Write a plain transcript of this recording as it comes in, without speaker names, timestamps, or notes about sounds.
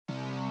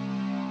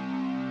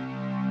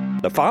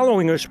The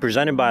following is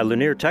presented by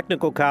Lanier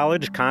Technical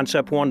College,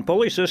 Concept One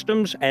Pulley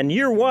Systems, and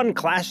Year One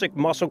Classic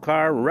Muscle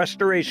Car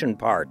Restoration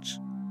Parts.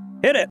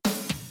 Hit it!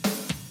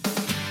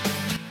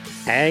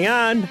 Hang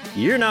on,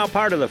 you're now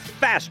part of the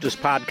fastest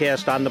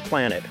podcast on the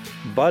planet,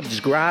 Bud's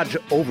Garage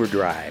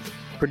Overdrive.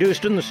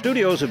 Produced in the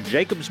studios of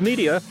Jacobs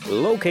Media,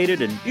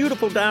 located in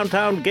beautiful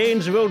downtown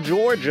Gainesville,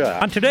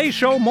 Georgia. On today's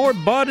show, more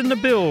Bud and the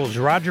Bills.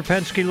 Roger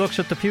Penske looks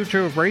at the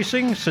future of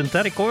racing,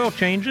 synthetic oil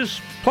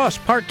changes, plus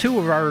part 2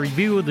 of our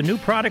review of the new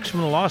products from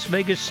the Las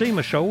Vegas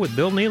SEMA show with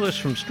Bill Nealis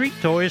from Street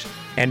Toys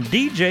and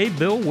DJ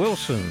Bill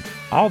Wilson.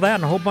 All that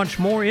and a whole bunch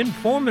more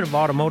informative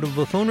automotive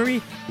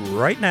buffoonery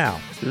right now.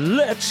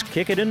 Let's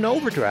kick it into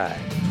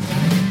overdrive.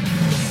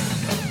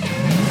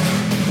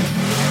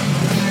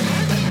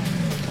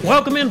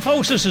 Welcome in,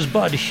 folks. This is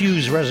Bud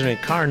Hughes,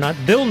 resident car nut.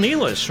 Bill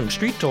Nealis from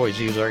Street Toys.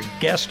 He was our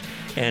guest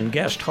and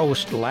guest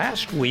host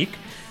last week,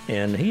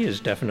 and he is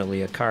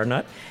definitely a car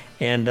nut.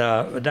 And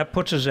that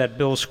puts us at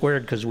Bill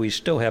squared because we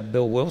still have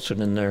Bill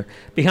Wilson in there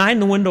behind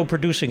the window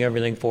producing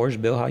everything for us.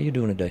 Bill, how you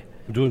doing today?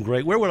 I'm doing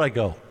great. Where would I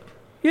go?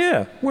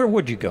 Yeah, where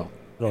would you go?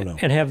 I don't know.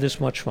 And have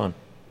this much fun.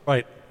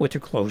 Right. With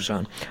your clothes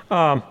on.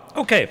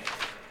 Okay.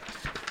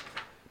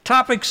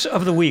 Topics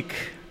of the week.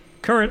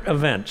 Current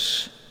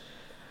events.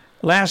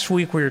 Last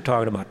week we were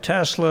talking about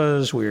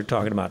Teslas, we were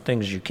talking about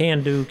things you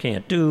can do,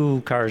 can't do,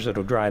 cars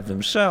that'll drive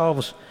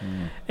themselves,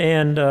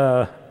 and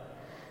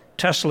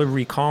Tesla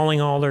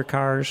recalling all their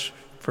cars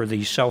for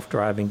the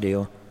self-driving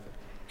deal,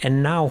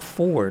 and now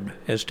Ford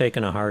has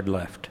taken a hard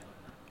left,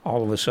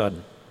 all of a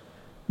sudden.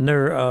 And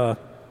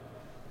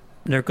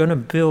they're going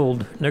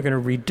to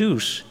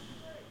reduce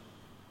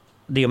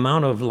the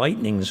amount of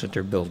Lightnings that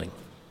they're building.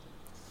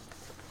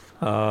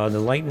 The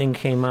Lightning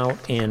came out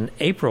in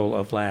April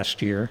of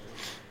last year,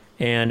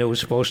 and it was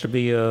supposed to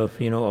be a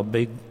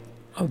big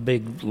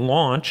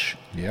launch.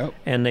 Yep.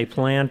 And they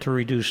plan to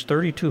reduce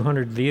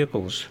 3,200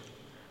 vehicles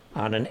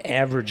on an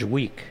average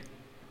week.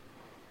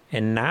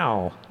 And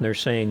now they're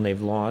saying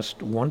they've lost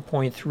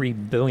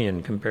 1.3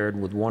 billion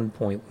compared with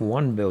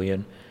 1.1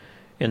 billion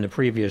in the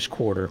previous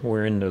quarter.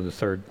 We're into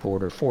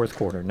the fourth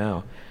quarter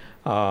now.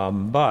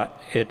 But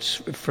it's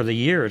for the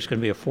year, it's going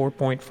to be a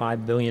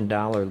 $4.5 billion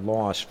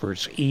loss for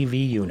its EV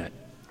unit.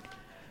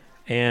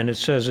 And it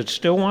says it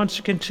still wants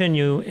to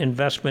continue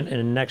investment in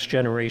a next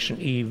generation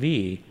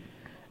EV,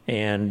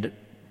 and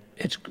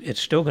it's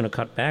still going to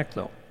cut back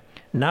though.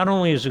 Not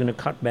only is it going to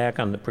cut back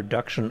on the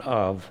production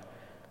of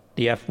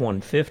the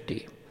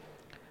F-150,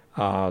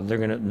 they're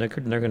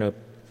going to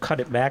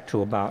cut it back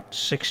to about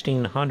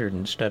 1,600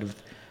 instead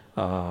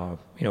of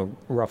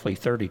roughly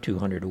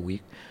 3,200 a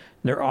week.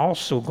 They're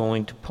also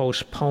going to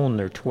postpone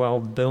their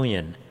 $12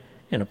 billion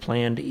in a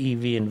planned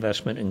EV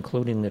investment,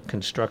 including the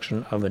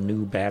construction of a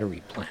new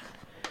battery plant.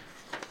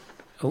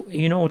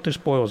 You know what this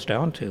boils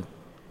down to?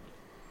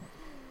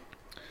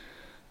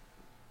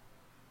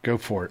 Go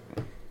for it.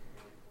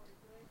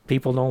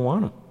 People don't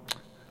want them.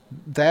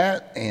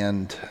 That,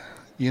 and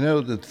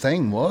the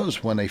thing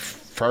was when they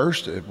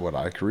first, what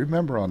I can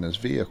remember on this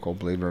vehicle,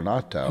 believe it or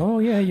not, though. Oh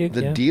yeah,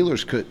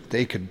 dealers could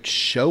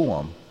show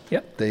them.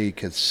 Yep. They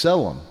could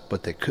sell them,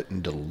 but they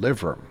couldn't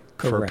deliver them.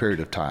 Correct. For a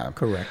period of time.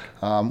 Correct.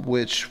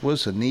 Which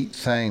was a neat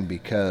thing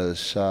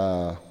because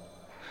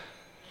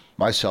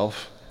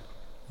myself,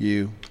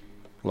 you,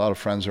 a lot of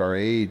friends our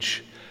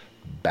age,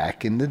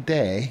 back in the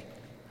day,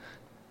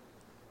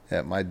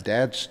 at my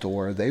dad's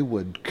store, they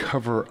would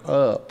cover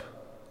up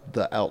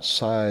the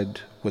outside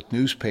with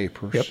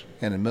newspapers. Yep.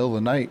 And in the middle of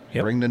the night,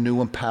 Yep. bring the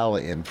new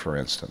Impala in, for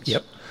instance.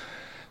 Yep.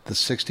 The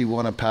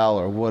 61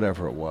 Impala or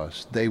whatever it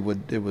was.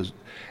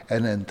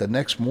 And then the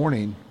next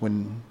morning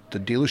when the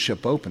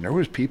dealership opened, there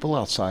was people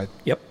outside.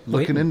 Yep.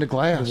 Looking in the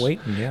glass.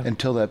 Waiting, yeah.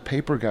 Until that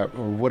paper got,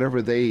 or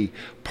whatever, they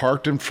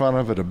parked in front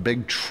of it, a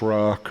big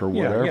truck or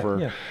whatever.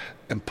 Yeah.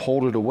 And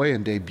pulled it away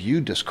and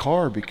debuted this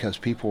car because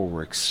people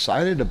were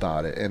excited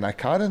about it. And I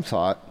kind of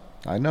thought,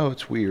 I know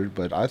it's weird,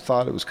 but I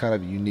thought it was kind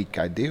of a unique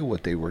idea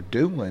what they were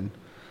doing.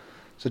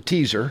 It's a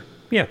teaser.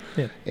 Yeah.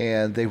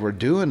 And they were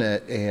doing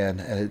it,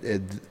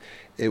 and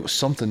it was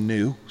something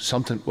new.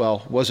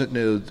 Wasn't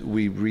new.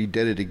 We redid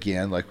it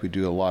again like we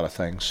do a lot of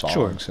things, songs.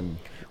 Sure.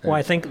 Well,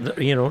 I think,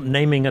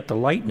 naming it the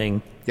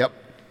Lightning. Yep.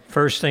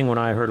 First thing when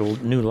I heard a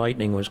new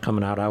Lightning was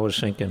coming out, I was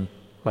thinking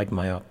like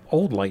my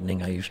old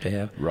Lightning I used to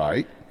have.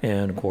 Right.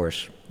 And of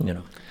course,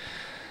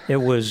 it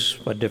was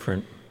a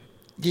different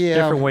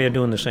way of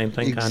doing the same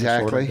thing. Exactly.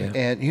 Kind of, sort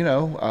of,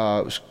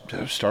 yeah.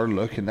 And, started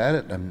looking at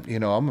it,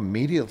 and, I'm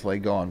immediately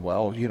going,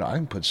 well, I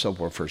can put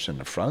subwoofers in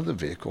the front of the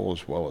vehicle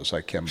as well as I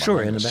can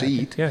behind in the the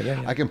seat.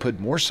 Yeah. I can put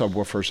more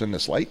subwoofers in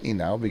this Lightning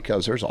now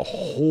because there's a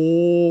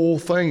whole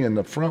thing in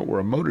the front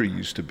where a motor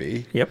used to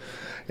be. Yep.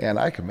 And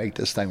I can make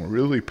this thing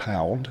really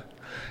pound.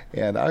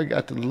 And I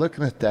got to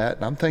looking at that,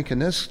 and I'm thinking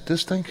this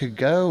thing could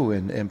go.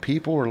 And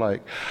people were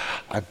like,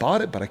 I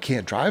bought it, but I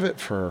can't drive it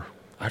for,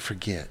 I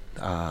forget,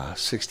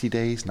 60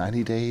 days,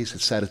 90 days. It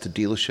sat at the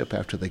dealership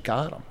after they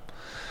got them.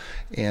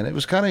 And it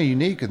was kind of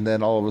unique. And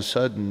then all of a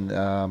sudden,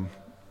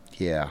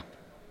 it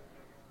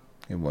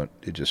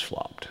just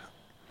flopped.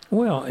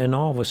 Well, and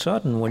all of a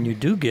sudden, when you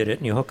do get it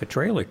and you hook a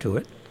trailer to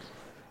it,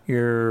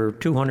 your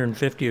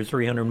 250 or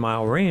 300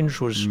 mile range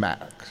was,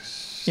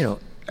 Max.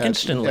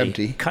 instantly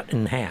Empty. cut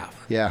in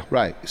half. Yeah,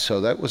 right.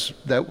 So that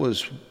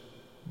was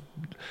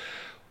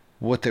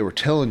what they were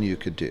telling you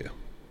could do,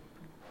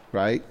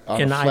 right?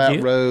 On a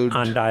flat road.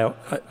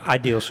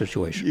 Ideal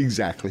situation.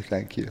 Exactly.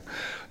 Thank you.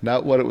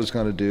 Not what it was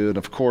going to do. And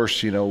of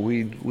course,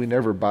 we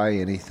never buy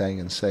anything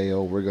and say,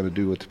 oh, we're going to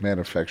do what the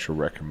manufacturer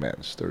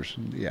recommends. We're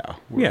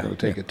going to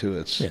take it to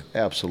its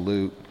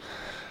absolute.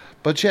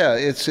 But yeah,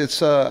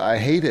 it's I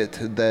hate it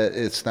that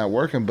it's not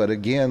working. But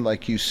again,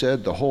 like you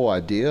said, the whole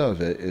idea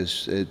of it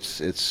is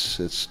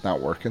it's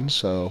not working.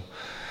 So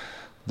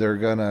they're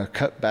gonna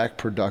cut back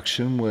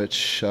production,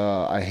 which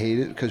I hate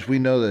it because we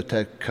know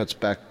that cuts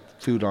back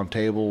food on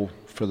table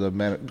for the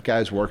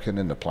guys working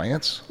in the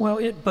plants.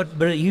 Well,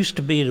 but it used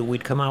to be that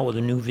we'd come out with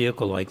a new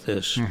vehicle like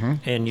this,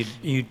 and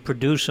you'd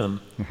produce them.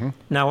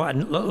 Now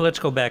let's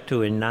go back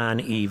to a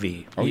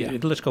non-EV. Oh, yeah.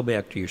 Let's go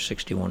back to your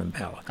 '61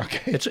 Impala.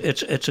 Okay.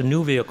 It's a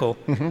new vehicle.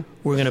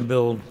 We're going to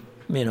build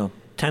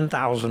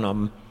 10,000 of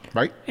them.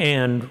 Right.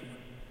 And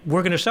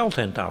we're going to sell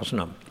 10,000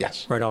 of them.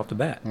 Yes. Right off the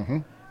bat.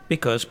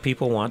 Because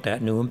people want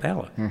that new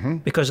Impala.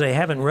 Because they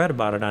haven't read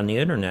about it on the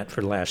internet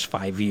for the last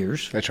 5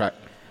 years. That's right.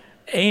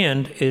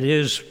 And it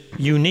is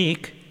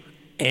unique,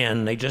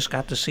 and they just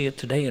got to see it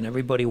today, and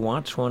everybody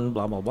wants one,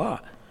 blah, blah, blah.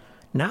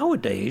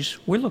 Nowadays,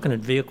 we're looking at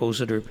vehicles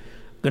that are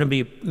going to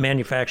be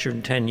manufactured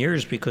in 10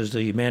 years because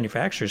the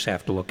manufacturers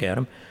have to look at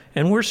them.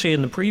 And we're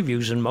seeing the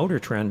previews in Motor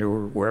Trend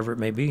or wherever it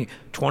may be,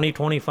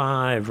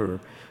 2025 or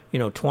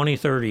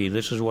 2030,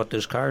 this is what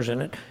this car's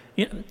in it.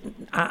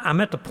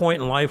 I'm at the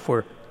point in life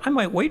where I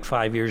might wait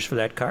 5 years for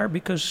that car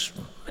because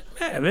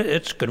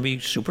it's going to be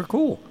super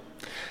cool.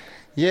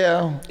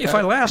 Yeah. If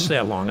I last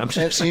that long, I'm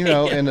just saying.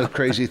 And the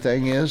crazy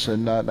thing is,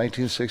 in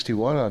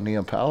 1961 on the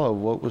Impala,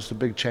 what was the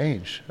big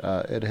change?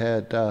 It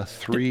had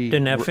three.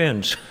 Didn't have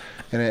fins.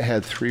 And it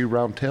had 3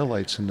 round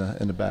taillights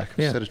in the back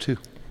instead of 2.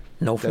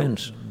 No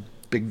fins.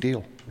 Big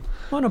deal.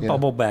 On a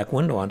bubble back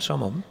window on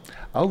some of them.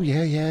 Oh,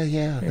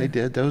 yeah. They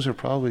did. Those are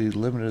probably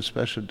limited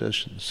special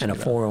editions. And a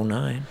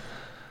 409.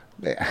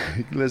 Yeah,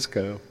 let's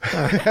go.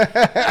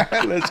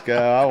 Let's go.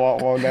 I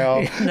want one now.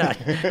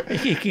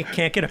 You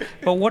can't get it.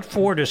 But what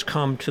Ford has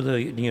come to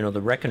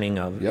the reckoning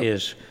of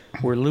is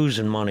we're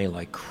losing money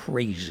like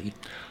crazy.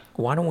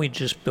 Why don't we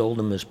just build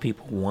them as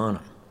people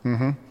want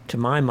them? To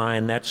my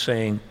mind, that's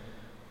saying,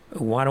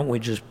 why don't we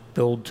just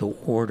build to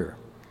order?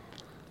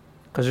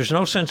 Because there's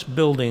no sense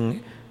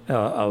building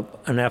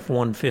an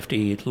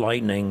F-150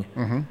 Lightning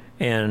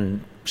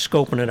and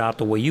scoping it out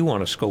the way you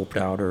want to scope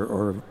it out,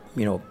 or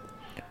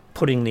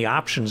putting the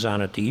options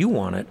on it that you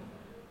want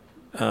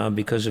it,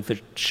 because if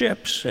it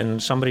ships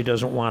and somebody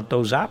doesn't want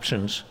those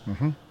options,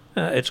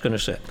 it's going to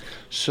sit.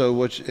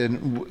 So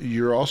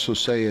you're also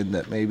saying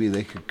that maybe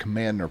they could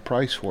command their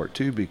price for it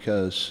too,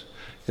 because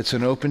it's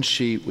an open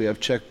sheet. We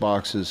have check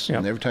boxes,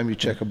 and every time you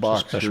check a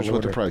box, here's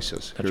what the price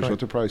is. Here's what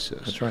the price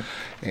is. That's right.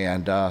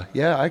 And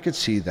I could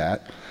see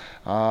that.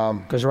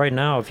 Because right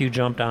now, if you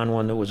jumped on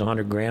one that was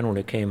 $100,000 when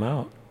it came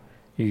out,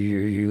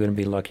 you're going to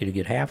be lucky to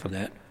get half of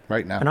that.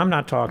 Right now. And I'm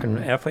not talking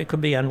it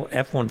could be an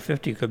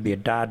F-150, it could be a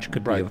Dodge,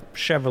 could be a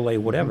Chevrolet,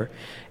 whatever.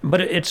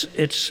 But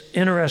it's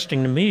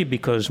interesting to me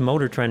because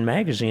Motor Trend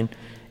magazine,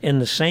 in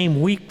the same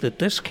week that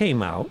this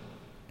came out,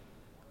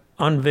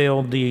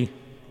 unveiled the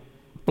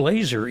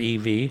Blazer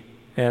EV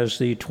as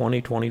the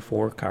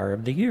 2024 car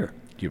of the year.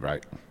 You're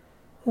right.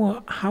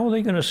 Well, how are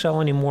they going to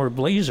sell any more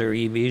Blazer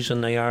EVs than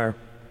they are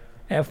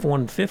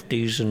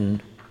F-150s?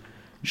 And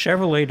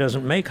Chevrolet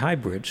doesn't make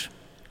hybrids.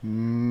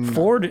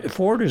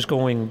 Ford is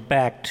going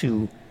back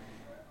to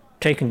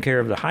taking care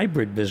of the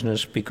hybrid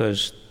business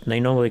because they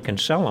know they can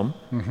sell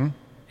them,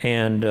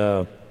 and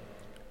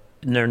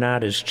they're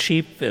not as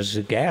cheap as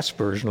the gas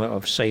version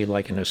of, say,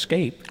 like an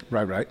Escape.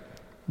 Right.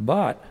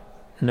 But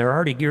they're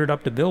already geared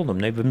up to build them.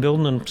 They've been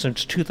building them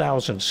since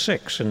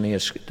 2006 in the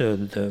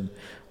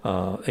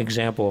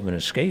example of an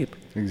Escape.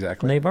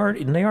 Exactly.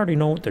 And they already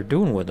know what they're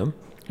doing with them,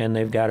 and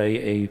they've got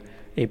a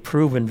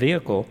proven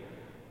vehicle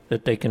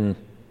that they can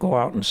go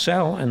out and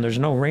sell, and there's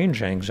no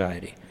range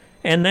anxiety.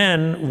 And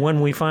then when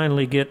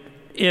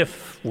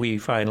if we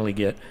finally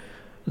get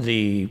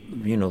the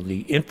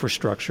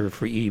infrastructure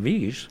for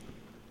EVs,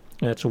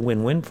 that's a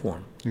win-win for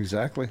them.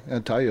 Exactly.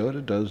 And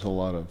Toyota does a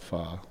lot of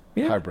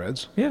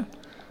hybrids. Yeah.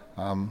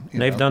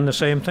 They've done the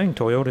same thing.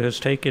 Toyota has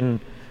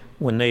taken,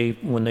 when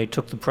they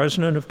took the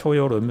president of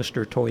Toyota,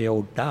 Mr.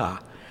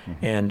 Toyoda,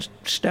 and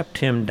stepped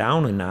him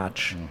down a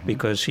notch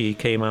because he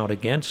came out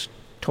against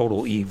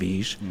total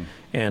EVs,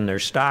 and their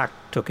stock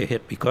took a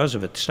hit because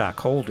of it,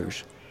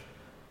 stockholders.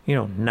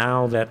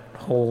 Now that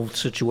whole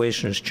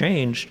situation has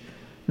changed,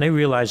 and they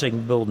realize they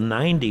can build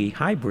 90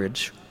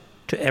 hybrids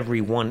to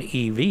every one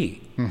EV.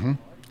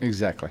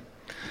 Exactly.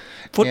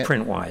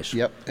 Footprint-wise.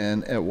 Yep,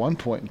 and at one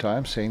point in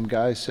time, same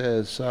guy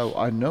says,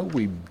 I know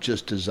we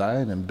just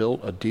designed and built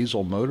a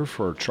diesel motor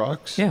for our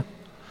trucks. Yeah.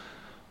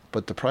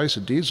 But the price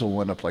of diesel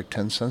went up like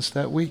 10 cents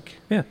that week.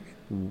 Yeah.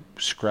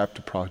 Scrapped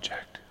the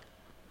project.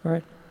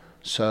 Right.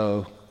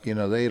 So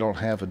they don't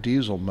have a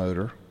diesel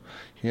motor.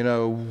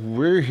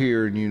 We're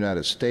here in the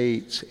United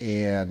States,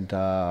 and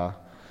I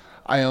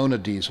own a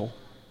diesel,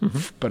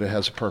 but it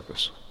has a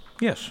purpose.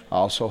 Yes. I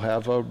also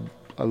have a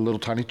little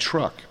tiny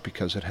truck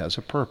because it has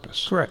a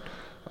purpose. Correct.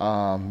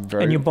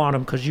 And you bought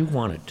them because you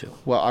wanted to.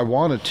 Well, I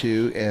wanted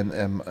to,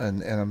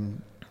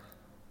 and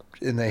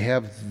they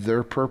have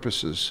their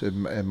purposes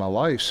in my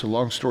life. So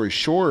long story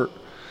short,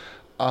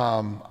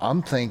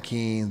 I'm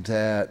thinking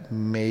that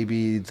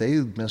maybe they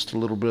missed a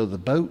little bit of the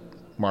boat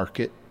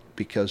market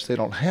because they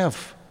don't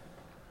have,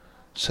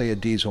 say, a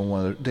diesel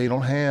one. They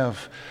don't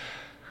have.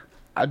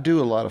 I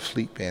do a lot of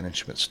fleet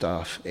management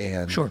stuff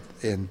and Sure.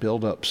 and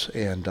buildups,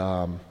 and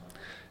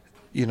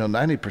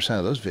 90%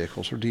 of those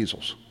vehicles are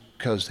diesels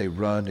because they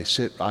run, they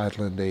sit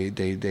idling, they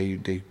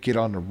get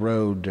on the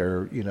road,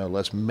 they're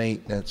less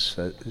maintenance,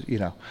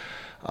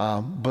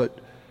 but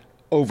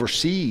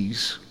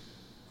overseas,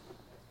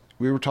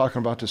 we were talking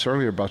about this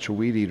earlier about your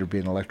weed eater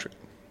being electric.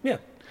 Yeah.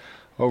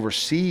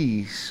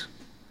 Overseas,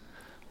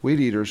 weed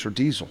eaters are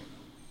diesel.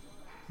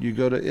 You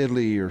go to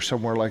Italy or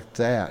somewhere like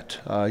that.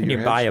 And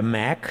you buy a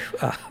Mack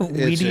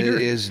weed eater?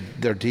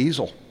 They're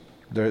diesel.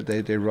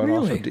 They run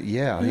Really? off of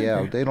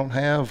yeah. They don't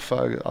have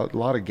a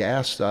lot of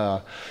gas.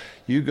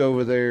 You go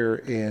over there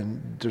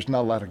and there's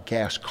not a lot of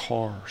gas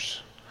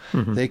cars.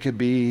 They could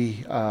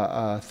be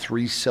a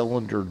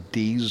 3-cylinder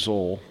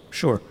diesel.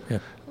 Sure. Yeah.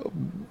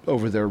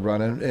 Over there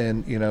running,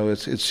 and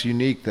it's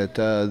unique that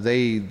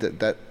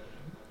that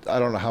I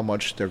don't know how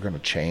much they're going to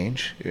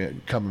change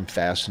coming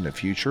fast in the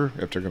future,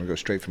 if they're going to go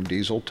straight from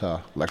diesel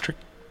to electric,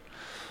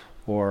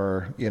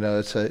 or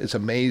it's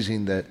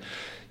amazing that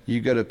you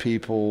go to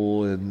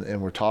people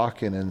and we're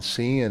talking and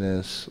seeing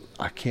this.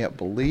 I can't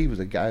believe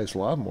the guy's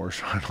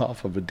lawnmower's running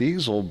off of a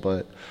diesel,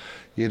 but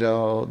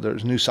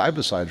there's new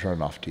side-by-sides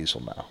running off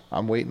diesel now.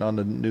 I'm waiting on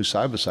the new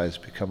side-by-sides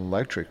to become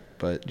electric,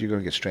 but you're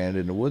going to get stranded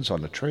in the woods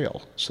on the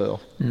trail. So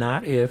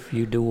not if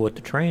you do what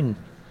the train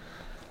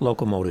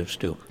locomotives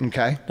do.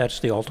 Okay. That's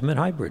the ultimate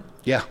hybrid.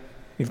 Yeah.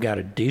 You've got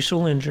a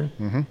diesel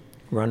engine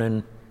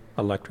running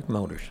electric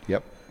motors.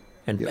 Yep.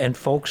 And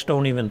folks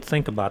don't even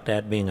think about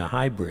that being a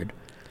hybrid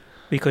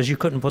because you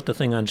couldn't put the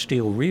thing on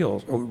steel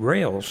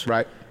rails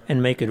Right.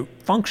 and make it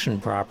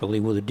function properly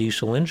with a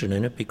diesel engine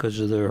in it because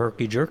of the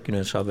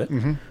herky-jerkiness of it.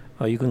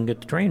 You couldn't get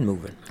the train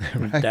moving.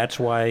 Right. That's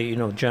why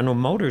General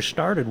Motors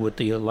started with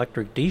the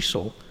electric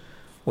diesel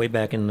way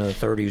back in the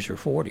 30s or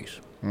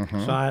 40s.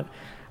 So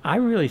I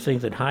really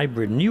think that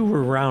hybrid, and you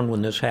were around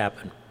when this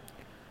happened.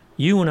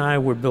 You and I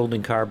were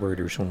building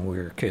carburetors when we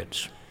were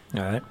kids,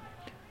 all right?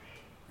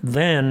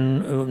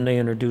 Then they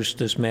introduced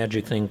this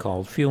magic thing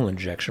called fuel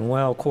injection.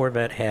 Well,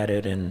 Corvette had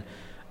it and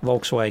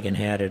Volkswagen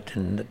had it,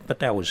 but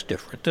that was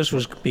different. This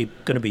was going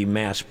to be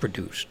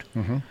mass-produced.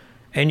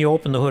 And you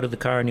opened the hood of the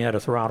car and you had a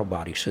throttle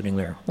body sitting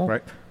there. Well,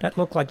 Right. that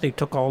looked like they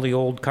took all the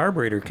old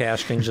carburetor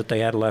castings that they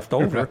had left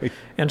over Right.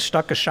 and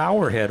stuck a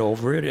shower head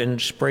over it and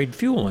sprayed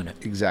fuel in it.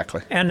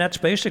 Exactly. And that's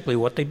basically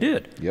what they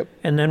did. Yep.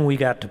 And then we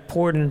got to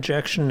port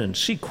injection and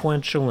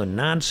sequential and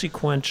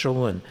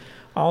non-sequential and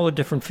all the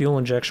different fuel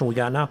injection we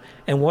got now.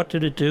 And what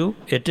did it do?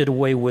 It did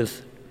away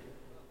with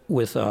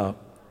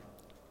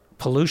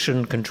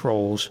pollution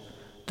controls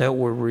that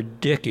were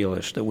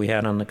ridiculous that we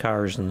had on the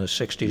cars in the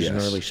 60s and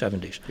Yes. early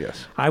 70s.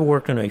 Yes. I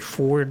worked in a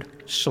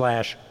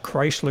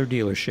Ford/Chrysler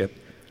dealership,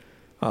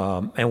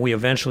 and we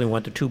eventually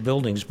went to 2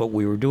 buildings, but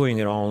we were doing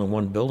it all in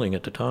one building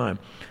at the time.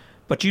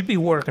 But you'd be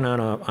working on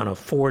a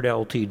Ford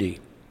LTD,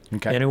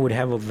 Okay. and it would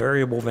have a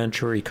variable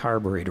Venturi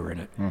carburetor in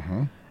it.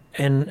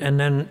 And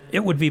then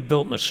it would be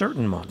built in a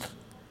certain month.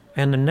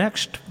 And the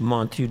next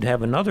month you'd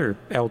have another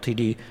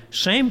LTD,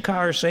 same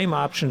car, same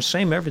options,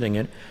 same everything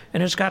in it,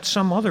 and it's got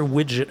some other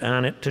widget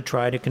on it to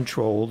try to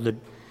control the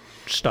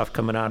stuff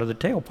coming out of the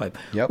tailpipe.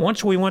 Yep.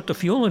 Once we went to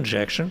fuel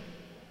injection,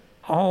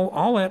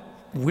 all that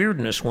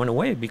weirdness went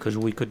away because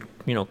we could,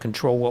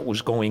 control what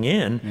was going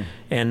in,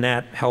 and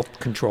that helped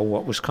control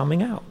what was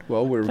coming out.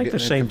 Well, we're I think the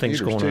getting same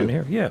thing's going computers,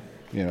 on too. here.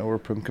 Yeah. We're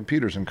putting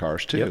computers in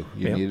cars too. Yep,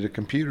 You yep. needed a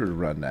computer to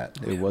run that.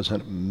 It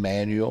wasn't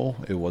manual.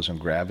 It wasn't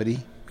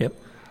gravity. Yep.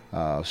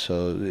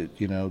 So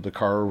the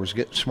car was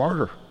getting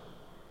smarter,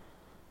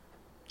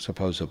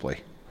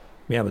 supposedly.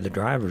 Yeah, but the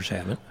drivers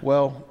haven't.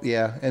 Well,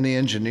 yeah, and the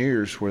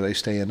engineers, were they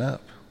staying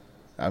up?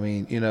 I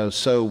mean,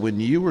 so when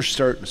you were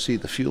starting to see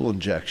the fuel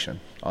injection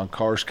on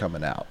cars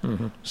coming out,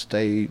 the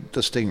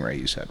Stingray,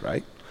 you said,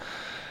 right?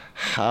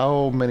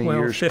 How many Well,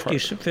 years?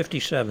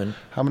 57.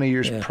 How many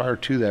years Yeah. prior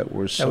to that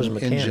was That was some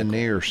mechanical.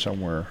 engineer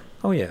somewhere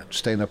Oh, yeah.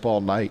 staying up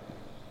all night,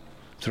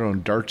 throwing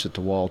darts at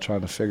the wall,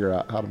 trying to figure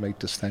out how to make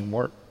this thing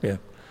work? Yeah.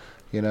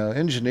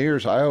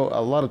 Engineers, a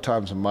lot of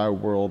times in my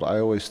world, I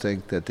always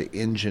think that the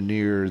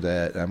engineer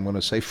that, I'm going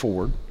to say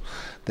Ford,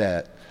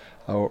 that,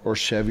 or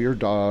Chevy or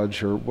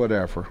Dodge or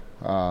whatever,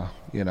 that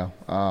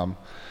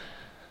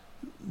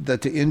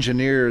the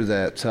engineer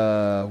that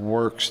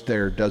works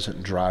there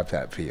doesn't drive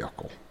that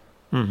vehicle.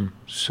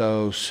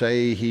 So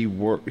say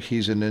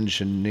he's an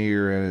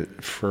engineer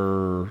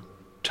for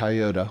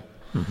Toyota.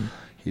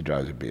 He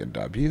drives a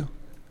BMW,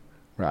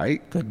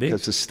 right? Could be.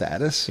 Because of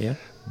status. Yeah.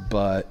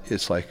 But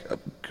it's like,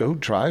 go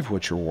drive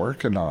what you're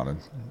working on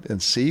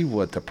and see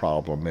what the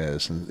problem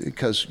is. And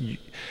because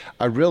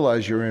I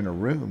realize you're in a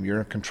room, you're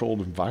in a controlled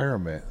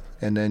environment,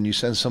 and then you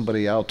send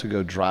somebody out to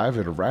go drive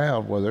it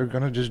around. Well, they're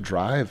going to just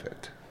drive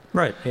it.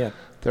 Right, yeah.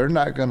 They're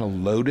not going to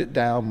load it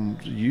down.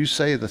 You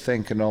say the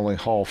thing can only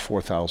haul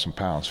 4,000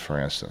 pounds, for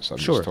instance. I'm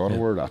just throwing a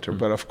word out there.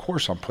 But of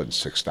course I'm putting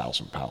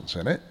 6,000 pounds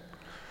in it.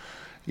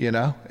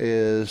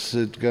 Is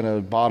it going to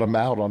bottom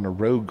out on the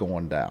road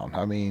going down?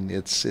 I mean,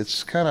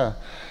 it's kind of,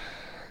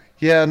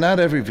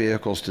 not every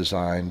vehicle's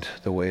designed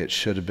the way it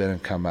should have been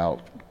and come out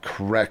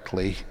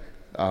correctly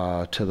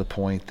to the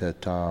point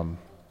that,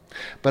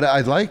 but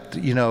I liked,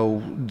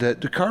 that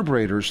the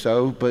carburetors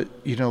though, but,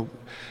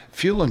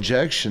 fuel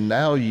injection,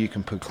 now you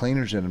can put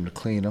cleaners in them to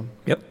clean them.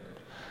 Yep.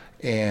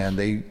 And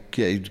they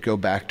go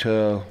back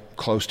to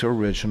close to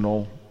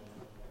original,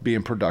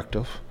 being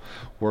productive.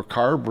 Where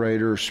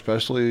carburetors,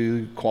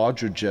 especially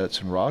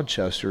Quadrajets and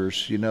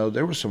Rochesters,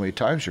 there were so many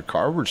times your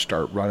car would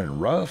start running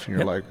rough, and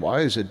you're like, why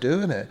is it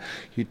doing it?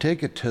 You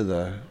take it to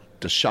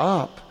the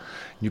shop,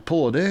 you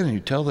pull it in, and you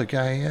tell the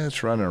guy,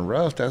 it's running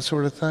rough, that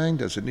sort of thing.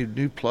 Does it need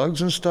new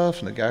plugs and stuff?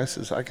 And the guy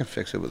says, I can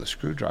fix it with a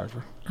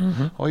screwdriver.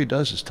 Mm-hmm. All he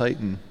does is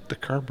tighten the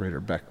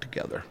carburetor back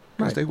together.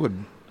 Because they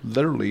would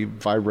literally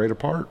vibrate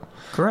apart.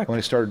 Correct. When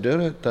he started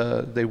doing it,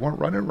 they weren't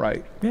running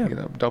right. Yeah.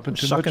 Dumping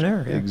too Sucking much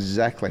air. Yeah.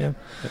 Exactly. Yeah.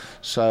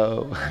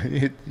 So,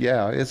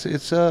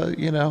 it's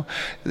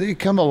they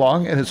come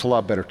along, and it's a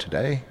lot better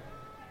today,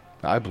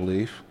 I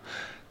believe.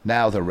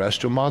 Now the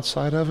resto-mod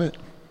side of it,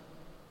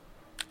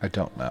 I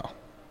don't know.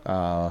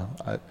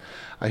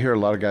 I hear a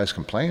lot of guys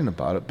complaining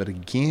about it, but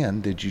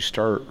again, did you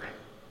start?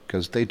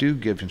 Because they do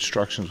give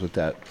instructions with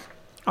that.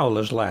 Oh,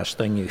 the last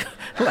thing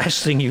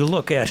you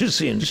look at is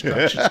the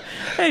instructions.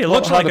 Hey, it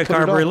looks like a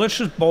carburetor. Let's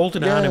just bolt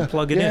it on and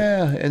plug it in.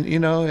 Yeah, and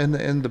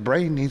and the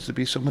brain needs to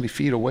be so many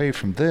feet away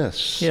from this,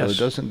 so it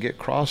doesn't get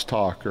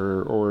crosstalk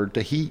or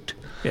the heat.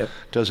 Yep.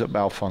 Doesn't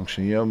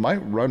malfunction. It might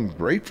run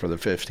great for the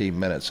 15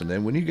 minutes, and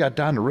then when you got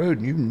down the road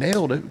and you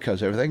nailed it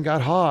because everything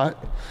got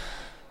hot.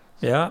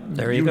 Yeah,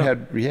 there you go.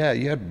 You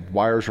had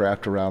wires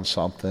wrapped around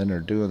something or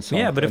doing something.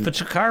 Yeah, but if it's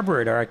a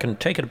carburetor, I can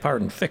take it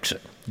apart and fix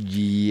it.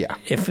 Yeah.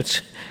 If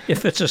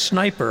it's a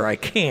sniper, I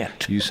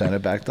can't. You send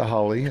it back to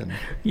Holly, and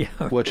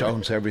which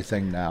owns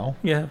everything now.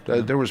 Yeah.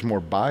 There was more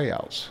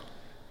buyouts.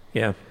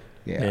 Yeah.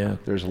 Yeah.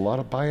 There's a lot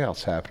of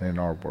buyouts happening in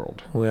our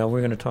world. Well,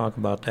 we're going to talk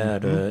about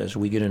that as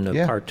we get into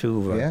part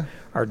two of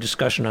our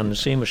discussion on the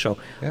SEMA show.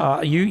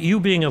 Yeah. You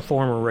being a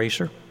former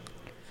racer,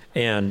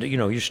 and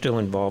you're still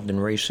involved in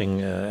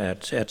racing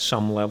at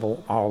some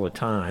level all the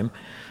time.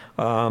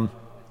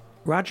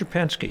 Roger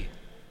Penske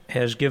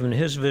has given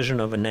his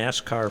vision of a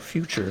NASCAR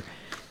future,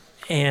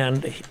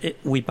 and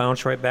we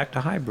bounce right back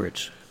to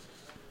hybrids.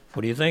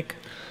 What do you think?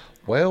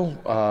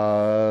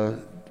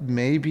 Well,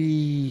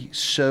 maybe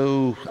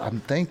so. I'm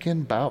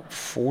thinking about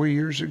 4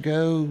 years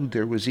ago,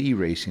 there was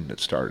e-racing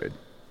that started.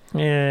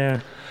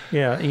 Yeah,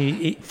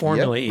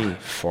 Formula E.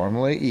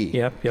 Formula E.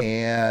 Yep.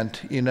 And,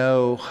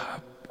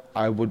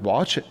 I would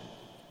watch it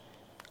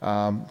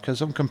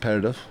because I'm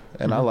competitive,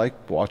 and I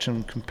like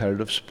watching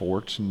competitive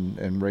sports,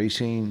 and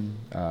racing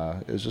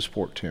is a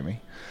sport to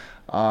me.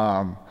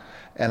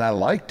 And I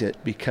liked it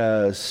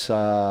because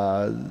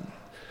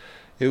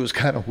it was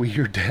kind of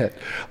weird that,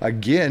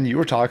 again, you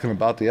were talking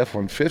about the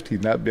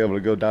F-150 not being able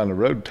to go down the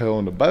road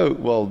towing the boat.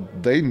 Well,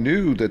 they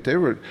knew that they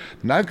were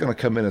not going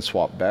to come in and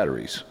swap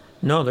batteries.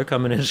 No, they're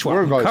coming in and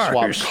swapping cars. We're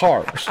going to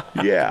swap cars.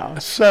 Yeah.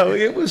 So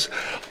it was,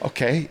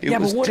 okay, it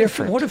was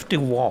different. What if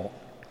DeWalt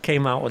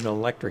came out with an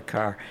electric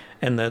car,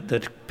 and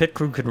the pit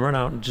crew could run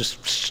out and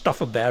just stuff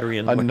a battery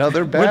in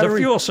another battery where the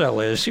fuel cell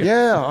is?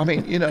 Yeah, I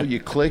mean, you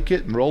click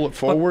it and roll it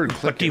forward and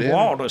click it in.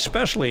 But DeWalt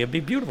especially, it'd be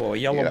beautiful, a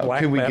yellow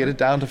black. Can we battery. get it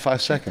down to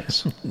 5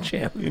 seconds?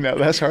 Yeah.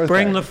 That's our thing.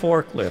 Bring the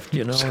forklift,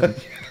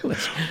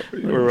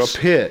 or a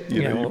pit,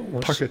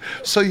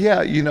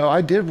 So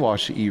I did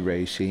watch the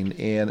e-racing,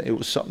 and it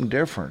was something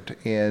different.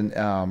 And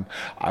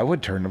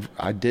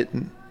I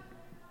didn't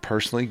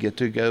personally get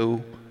to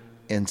go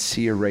and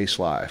see a race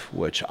live,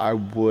 which I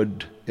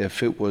would,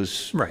 if it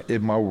was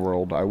in my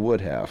world, I would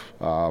have.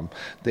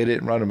 They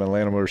didn't run them at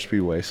Atlanta Motor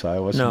Speedway, so I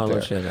wasn't there.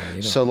 Let's say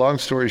that. So long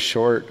story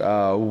short,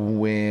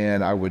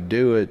 when I would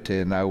do it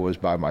and I was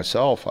by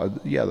myself,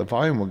 the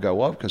volume would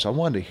go up because I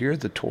wanted to hear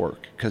the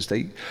torque, because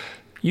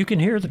you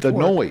can hear the torque.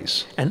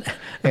 Noise and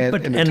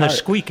the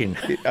squeaking.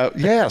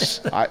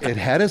 Yes, it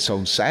had its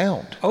own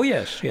sound. Oh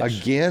yes.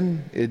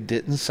 Again, it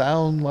didn't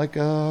sound like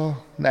a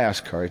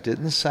NASCAR. It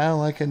didn't sound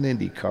like an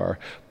Indy car,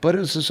 but it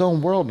was its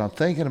own world. And I'm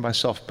thinking to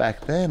myself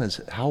back then, is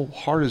how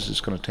hard is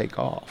this going to take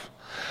off?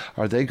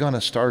 Are they going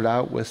to start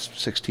out with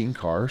 16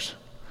 cars,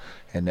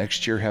 and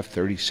next year have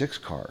 36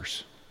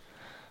 cars?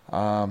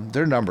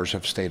 Their numbers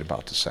have stayed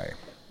about the same.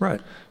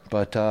 Right.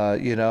 But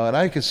and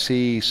I could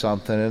see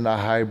something in a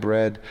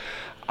hybrid.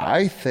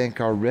 I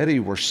think already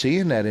we're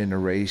seeing that in the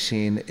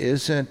racing.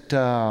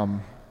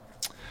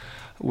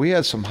 We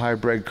had some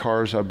hybrid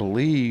cars, I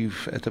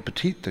believe, at the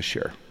Petite this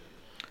year.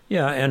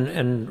 Yeah,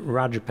 and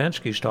Roger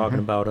Penske's talking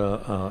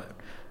about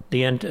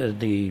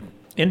the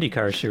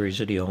IndyCar series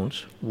that he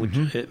owns, which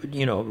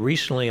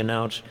recently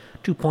announced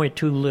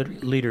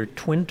 2.2 liter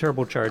twin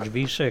turbocharged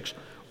V6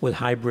 with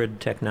hybrid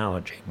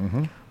technology.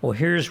 Well,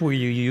 here's where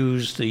you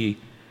use the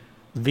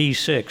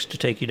V6 to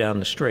take you down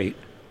the straight.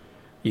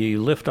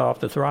 You lift off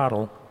the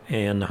throttle,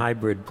 and the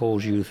hybrid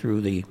pulls you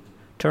through the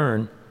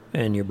turn,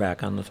 and you're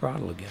back on the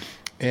throttle again.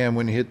 And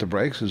when you hit the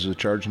brakes, is it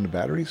charging the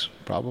batteries?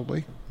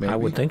 Probably. Maybe. I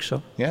would think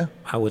so. Yeah.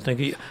 I would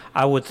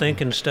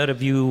think instead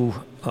of you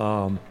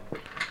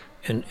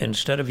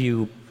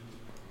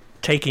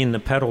taking the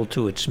pedal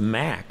to its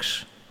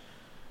max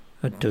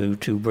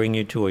to bring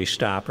you to a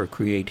stop or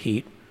create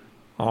heat,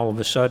 all of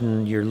a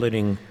sudden you're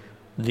letting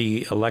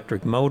the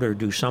electric motor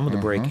do some of the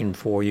braking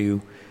for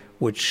you,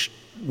 which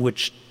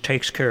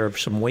takes care of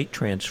some weight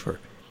transfer.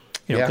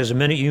 Because the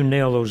minute you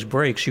nail those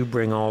brakes, you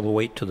bring all the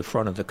weight to the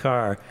front of the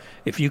car.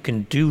 If you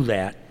can do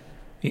that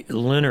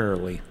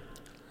linearly,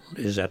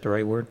 is that the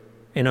right word?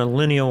 In a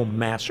linear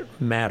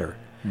matter,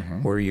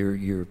 where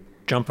you're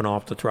jumping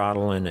off the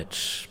throttle and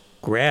it's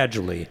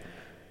gradually,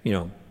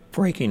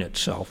 braking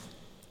itself.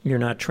 You're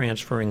not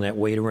transferring that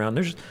weight around.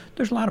 There's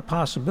a lot of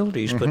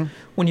possibilities, but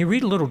when you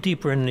read a little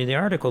deeper into the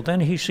article, then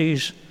he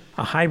sees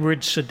a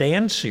hybrid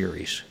sedan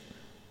series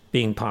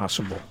being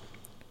possible.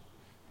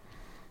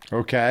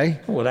 Okay.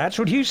 Well, that's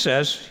what he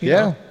says. You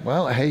Yeah. know.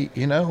 Well, hey,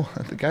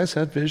 the guy's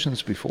had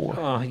visions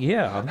before.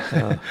 Yeah.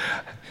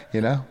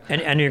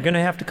 And you're going to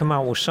have to come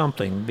out with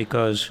something,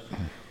 because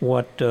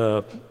what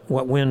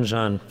wins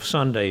on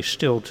Sunday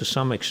still to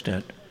some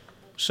extent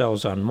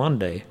sells on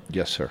Monday.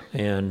 Yes, sir.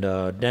 And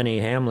Denny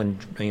Hamlin,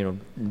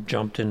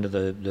 jumped into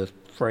the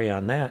fray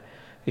on that.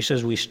 He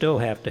says we still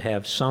have to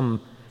have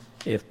some.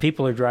 If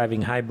people are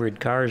driving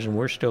hybrid cars and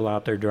we're still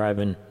out there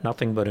driving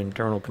nothing but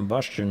internal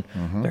combustion,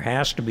 there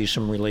has to be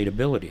some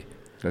relatability.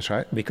 That's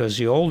right. Because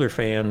the older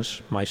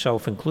fans,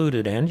 myself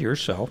included, and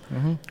yourself,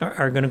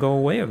 are going to go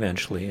away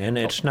eventually, and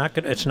it's not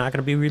going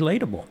to be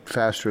relatable.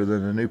 Faster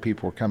than the new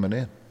people are coming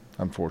in,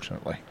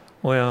 unfortunately.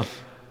 Well,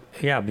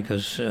 yeah,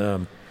 because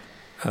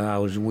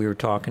we were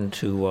talking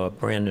to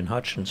Brandon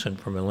Hutchinson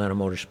from Atlanta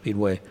Motor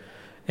Speedway,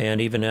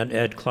 and even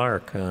Ed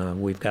Clark.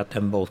 We've got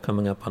them both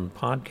coming up on the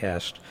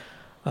podcast.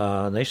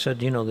 They said,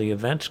 the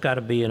event's got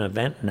to be an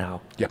event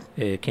now. Yep.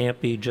 It can't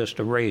be just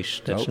a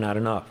race. That's not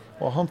enough.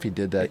 Well, Humphrey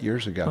did that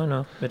years ago. Oh,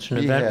 no. It's an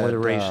event with a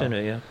race in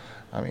it, yeah.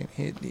 I mean,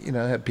 he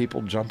had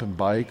people jumping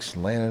bikes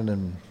and landing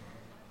in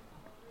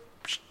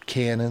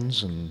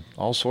cannons and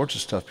all sorts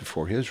of stuff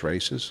before his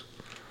races.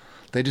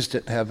 They just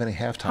didn't have any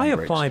halftime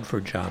breaks. I applied for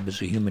a job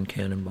as a human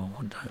cannonball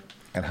one time.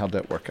 And how'd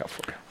that work out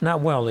for you?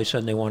 Not well. They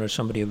said they wanted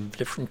somebody of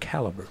different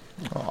caliber.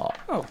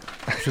 Oh.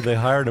 So they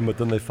hired him, but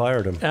then they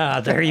fired him.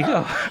 There you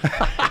go.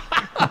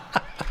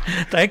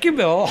 Thank you,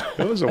 Bill.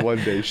 It was a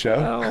one-day show.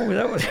 Oh,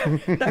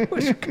 that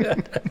was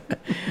good.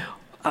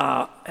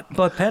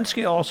 But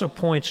Penske also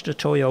points to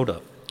Toyota,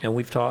 and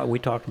we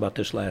talked about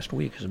this last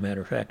week, as a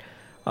matter of fact,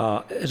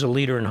 as a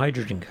leader in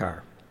hydrogen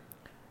car.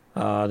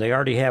 They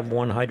already have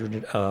one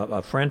hydrogen.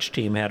 A French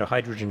team had a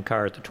hydrogen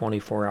car at the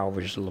 24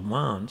 Hours of Le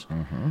Mans,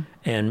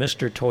 and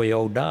Mr.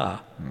 Toyota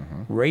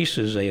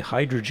races a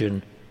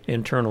hydrogen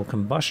internal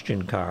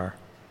combustion car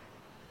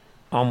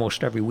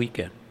almost every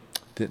weekend.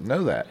 Didn't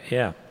know that.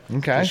 Yeah.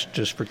 Okay.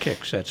 Just for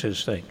kicks, that's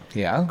his thing.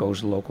 Yeah.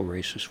 Goes to local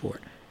races for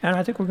it. And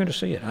I think we're going to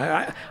see it.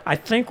 I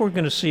think we're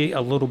going to see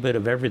a little bit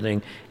of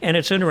everything. And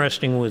it's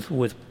interesting with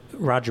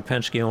Roger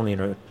Penske owning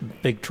a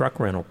big truck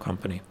rental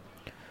company.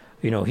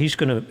 He's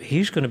going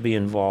to be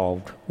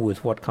involved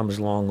with what comes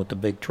along with the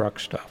big truck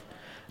stuff.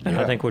 And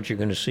I think what you're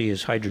going to see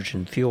is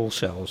hydrogen fuel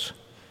cells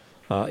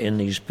in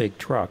these big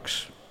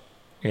trucks.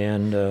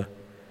 And,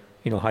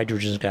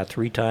 hydrogen's got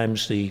 3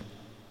 times the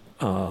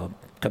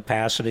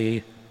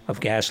capacity of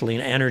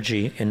gasoline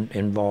energy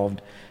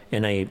involved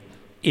in a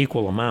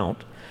equal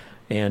amount.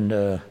 And,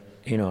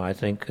 I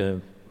think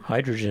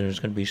hydrogen is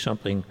going to be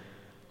something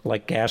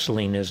like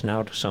gasoline is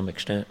now to some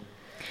extent.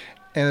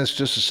 And it's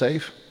just as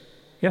safe?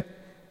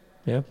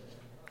 Yeah.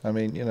 I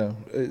mean,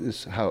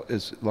 as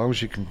long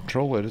as you can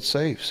control it, it's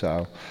safe.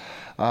 So,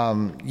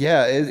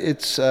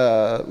 it's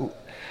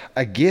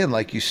again,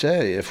 like you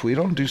say, if we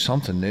don't do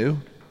something new,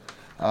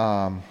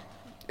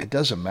 it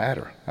doesn't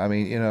matter. I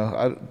mean,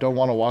 I don't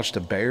want to watch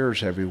the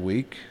Bears every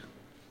week.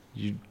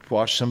 You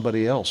watch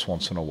somebody else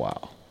once in a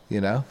while,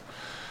 even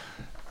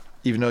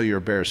though you're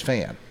a Bears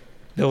fan.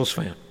 Bills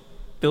fan.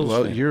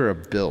 Well, you're a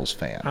Bills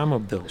fan. I'm a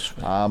Bills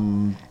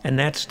fan. And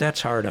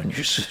that's hard on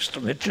your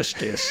system. It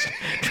just is.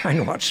 Trying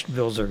to watch the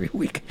Bills every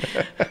week.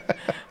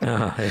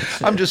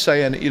 I'm just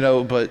saying,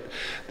 but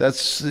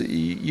that's,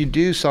 you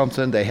do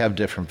something, they have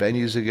different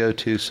venues to go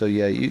to, so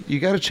yeah, you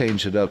got to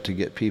change it up to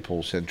get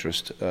people's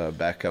interest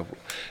back up,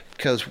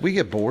 because we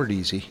get bored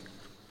easy.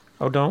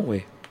 Oh, don't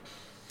we?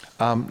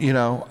 I'm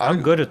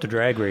good at the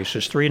drag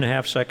races.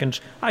 3.5 seconds,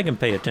 I can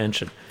pay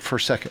attention. For a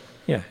second.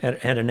 Yeah,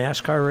 at a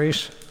NASCAR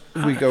race.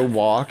 We go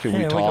walk and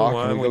we talk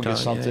and we go talk, get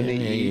something to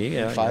eat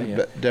and find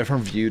a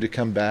different view to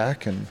come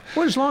back. And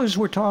well, as long as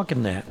we're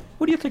talking that,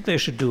 What do you think they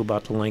should do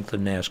about the length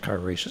of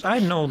NASCAR races? I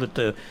know that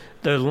the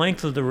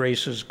length of the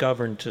race is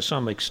governed to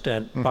some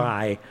extent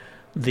by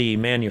the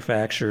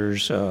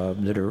manufacturers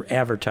that are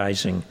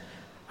advertising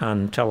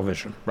on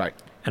television. Right.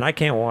 And I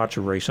can't watch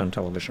a race on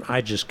television.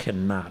 I just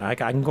cannot. I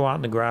can go out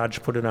in the garage,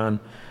 put it on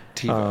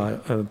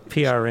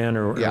PRN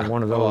or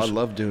one of those. Oh, I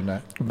love doing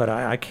that. But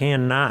I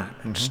cannot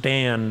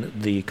stand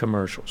the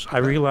commercials. I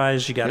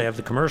realize you got to have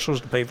the commercials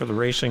to pay for the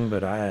racing,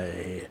 but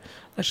I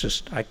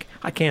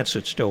can't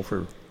sit still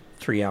for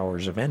 3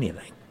 hours of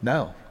anything.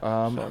 No.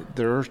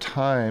 There are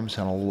times,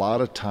 and a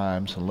lot of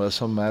times, unless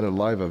I'm at a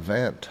live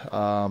event,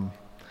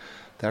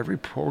 that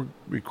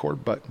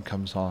record button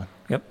comes on.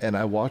 Yep. And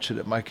I watch it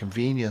at my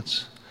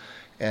convenience,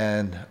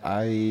 and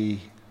I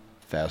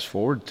fast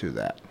forward through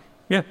that.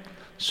 Yeah.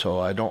 So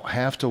I don't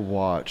have to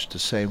watch the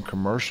same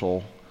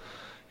commercial,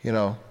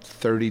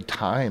 30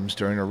 times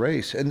during a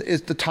race. And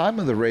it's the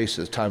time of the race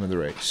is time of the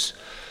race.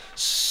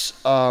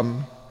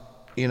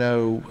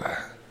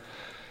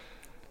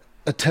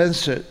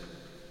 Attention.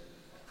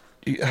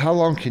 How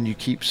long can you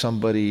keep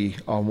somebody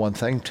on one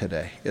thing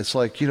today? It's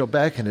like,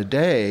 back in the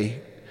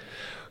day,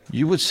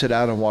 you would sit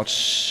down and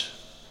watch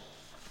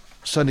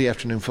Sunday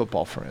afternoon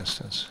football, for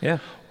instance. Yeah.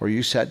 Or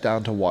you sat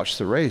down to watch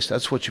the race.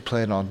 That's what you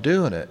planned on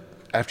doing it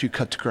after you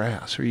cut the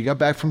grass. Or you got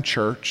back from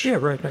church. Yeah,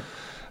 right.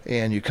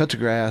 And you cut the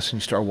grass and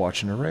you start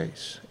watching the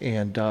race.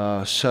 And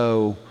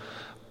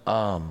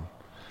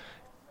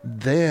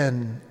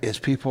then as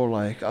people are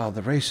like, oh,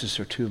 the races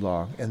are too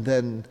long. And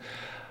then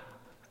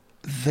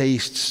they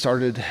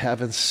started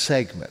having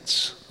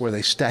segments where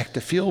they stacked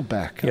the field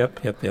back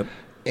up. Yep.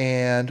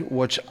 And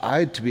which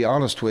to be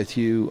honest with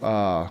you,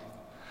 I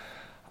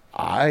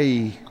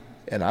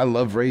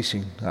love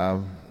racing.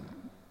 The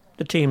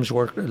teams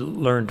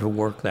learn to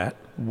work that.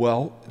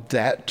 Well,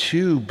 that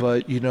too,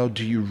 but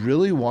do you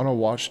really want to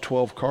watch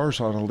 12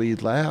 cars on a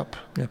lead lap?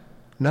 Yeah.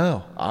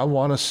 No, I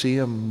want to see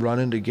them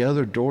running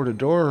together door to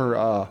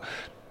door.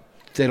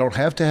 They don't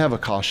have to have a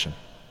caution.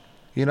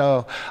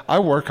 I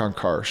work on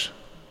cars.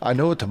 I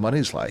know what the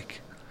money's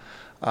like.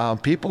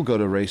 People go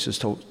to races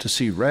to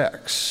see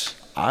wrecks.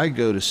 I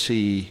go to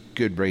see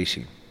good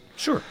racing.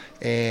 Sure.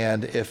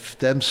 And if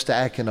them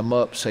stacking them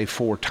up, say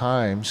 4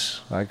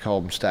 times, I call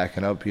them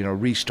stacking up,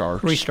 restarts.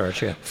 Restarts,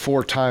 yeah.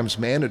 4 times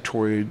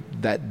mandatory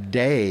that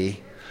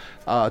day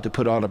to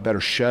put on a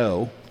better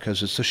show,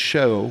 because it's a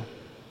show,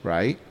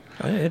 right?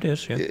 It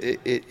is, yeah.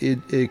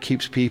 It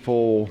keeps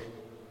people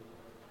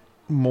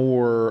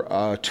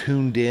more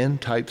tuned in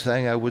type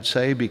thing, I would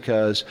say,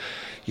 because,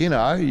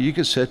 you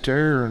could sit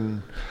there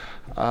and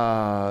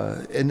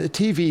the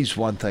TV's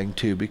one thing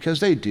too, because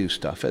they do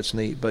stuff that's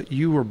neat, but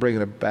you were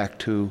bringing it back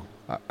to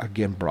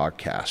again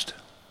broadcast.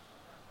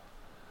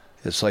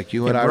 It's like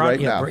you and I right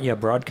now. Yeah,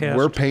 broadcast.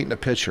 We're painting a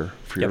picture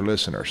for your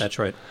listeners. That's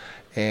right.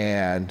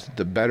 And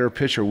the better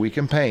picture we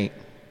can paint,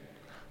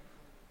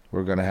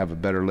 we're going to have a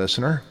better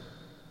listener,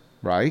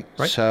 right?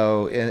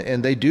 So,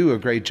 and they do a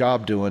great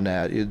job doing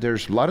that.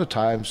 There's a lot of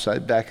times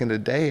back in the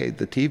day,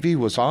 the TV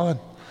was on,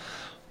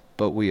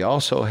 but we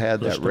also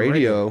had that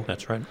radio.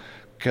 That's right.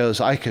 Because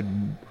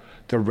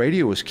the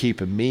radio was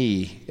keeping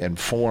me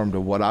informed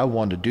of what I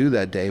wanted to do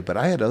that day, but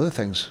I had other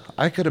things.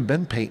 I could have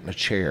been painting a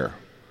chair.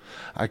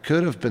 I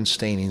could have been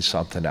staining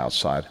something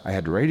outside. I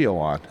had the radio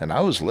on, and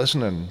I was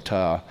listening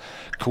to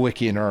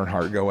Kawicki and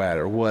Earnhardt go at it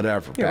or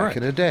whatever back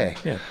in the day.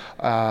 Yeah.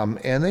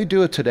 And they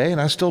do it today,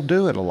 and I still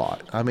do it a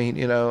lot. I mean,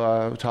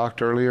 I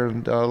talked earlier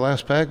in the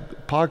last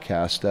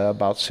podcast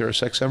about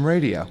SiriusXM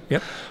radio.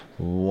 Yep.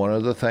 One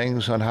of the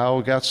things on how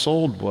it got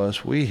sold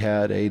was we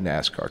had a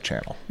NASCAR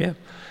channel. Yeah.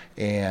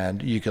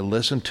 And you can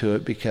listen to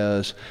it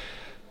because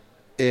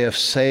if,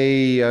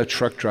 say, a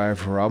truck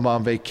driver, I'm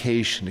on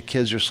vacation, the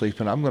kids are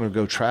sleeping, I'm going to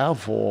go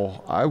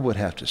travel, I would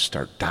have to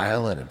start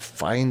dialing and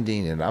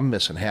finding, and I'm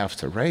missing half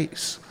the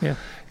race. Yeah.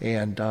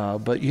 And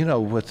but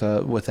with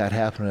that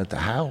happening at the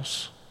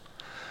house,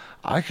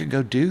 I could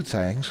go do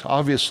things.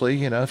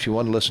 Obviously, if you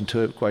want to listen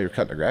to it while you're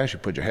cutting the grass, you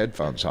put your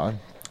headphones on.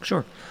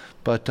 Sure.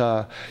 But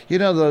the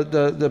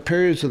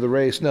periods of the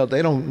race, no,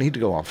 they don't need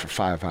to go on for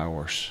 5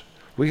 hours.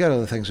 We got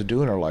other things to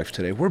do in our life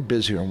today. We're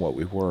busier than what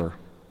we were.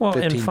 Well,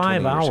 15, and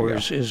 5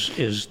 hours ago.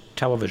 is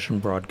television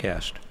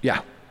broadcast.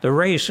 Yeah. The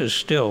race is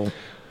still,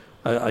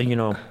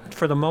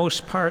 for the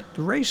most part,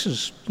 the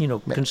races,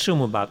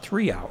 consume about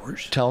 3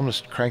 hours. Telling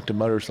us to crank the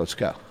motors, let's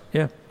go.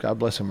 Yeah. God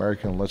bless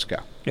America, and let's go.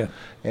 Yeah.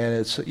 And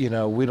it's,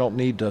 we don't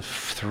need the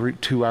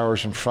 2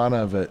 hours in front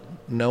of it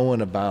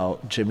knowing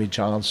about Jimmy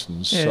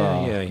Johnson's.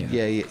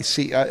 Yeah.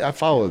 See, I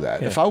follow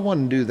that. Yeah. If I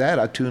wanted to do that,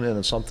 I'd tune in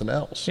on something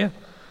else. Yeah.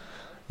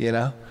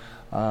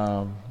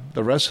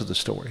 The rest of the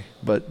story.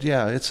 But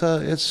yeah, it's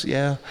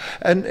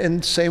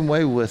and same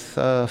way with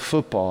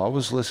football. I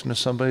was listening to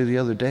somebody the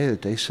other day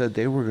that they said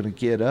they were going to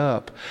get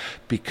up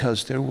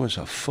because there was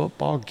a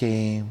football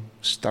game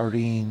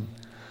starting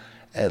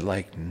at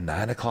like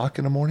 9 o'clock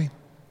in the morning.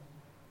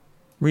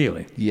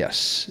 Really?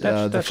 Yes.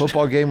 The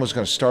football game was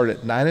going to start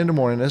at 9 in the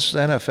morning. This is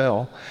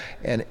NFL,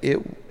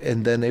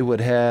 and then they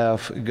would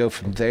go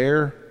from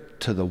there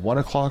to the 1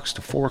 o'clocks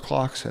to 4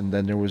 o'clocks, and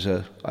then there was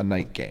a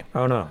night game.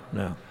 Oh no.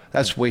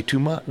 That's way too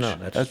much. No,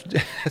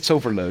 that's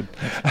overload.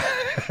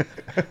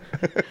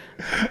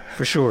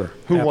 For sure.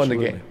 Who won the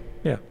Absolutely. game?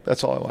 Yeah.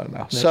 That's all I want to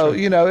know. That's So,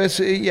 right. it's,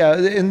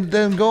 and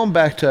then going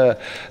back to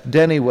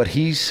Denny, what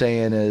he's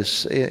saying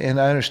is, and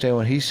I understand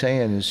what he's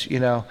saying is,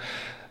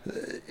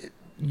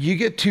 you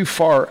get too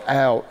far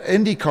out.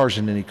 IndyCar's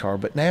an IndyCar,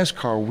 but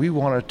NASCAR, we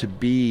want it to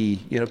be,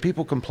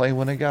 people complain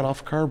when they got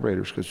off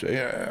carburetors because,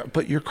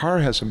 but your car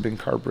hasn't been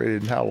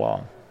carbureted in how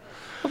long?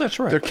 Well, that's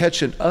right. They're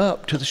catching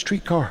up to the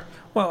street car.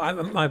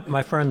 Well,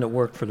 my friend that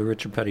worked for the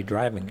Richard Petty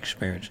driving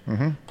experience,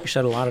 he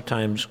said a lot of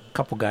times a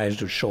couple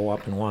guys would show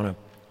up and want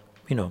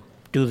to,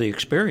 do the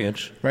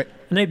experience. Right.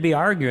 And they'd be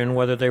arguing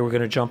whether they were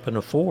going to jump in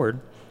a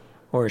Ford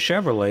or a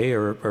Chevrolet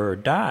or a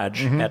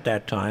Dodge at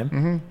that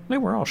time. They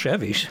were all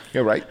Chevys.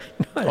 You're right.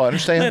 Oh, I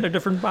understand. They had a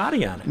different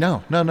body on it.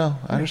 No,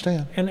 I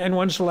understand. And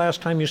when's the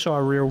last time you saw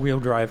a rear-wheel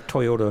drive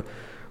Toyota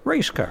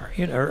race car,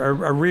 or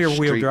a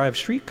rear-wheel drive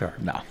street car?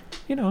 No.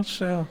 It's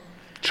a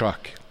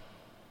Truck.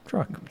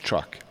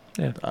 truck.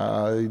 Yeah.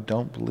 I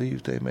don't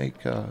believe they make.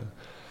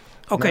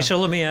 Okay, No. so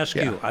let me ask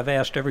Yeah. you. I've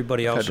asked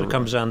everybody else that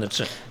comes on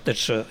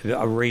that's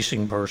a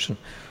racing person.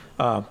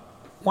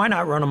 Why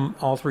not run them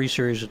all three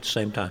series at the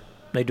same time?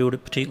 They do it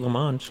at Petit Le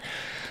Mans.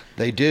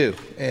 They do,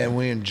 and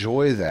we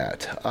enjoy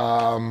that.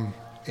 And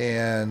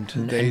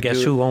And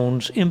guess who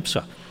owns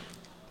IMSA?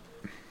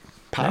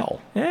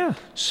 Powell. Yeah.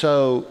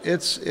 So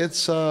it's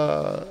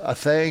a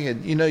thing,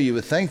 and you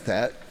would think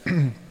that,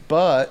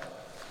 but.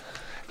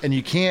 And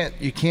you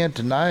can't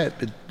deny it,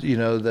 but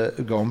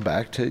that going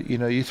back to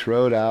you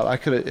throw it out. I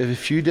could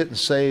if you didn't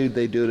say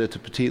they do it at the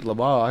Petit Le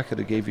Mans, I could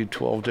have gave you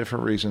 12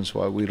 different reasons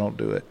why we don't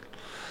do it.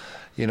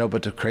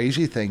 But the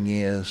crazy thing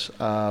is,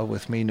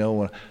 with me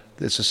knowing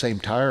it's the same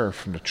tire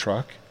from the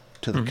truck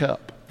to the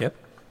Cup. Yep.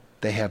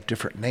 They have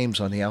different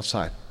names on the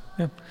outside.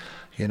 Yep.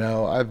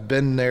 I've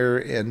been there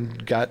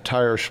and got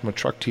tires from a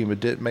truck team that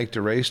didn't make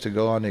the race to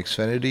go on the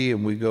Xfinity,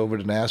 and we go over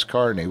to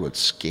NASCAR, and they would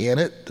scan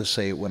it to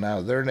say it went out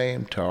of their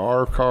name to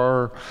our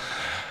car,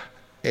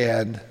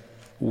 and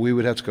we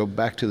would have to go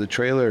back to the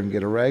trailer and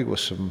get a rag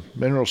with some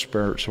mineral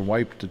spirits and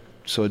wipe it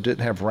so it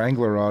didn't have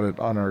Wrangler on it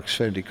on our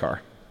Xfinity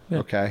car. Yeah.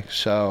 Okay,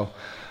 so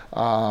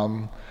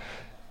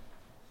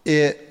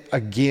it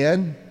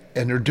again,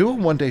 and they're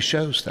doing one-day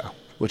shows though,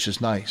 which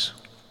is nice.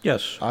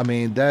 Yes. I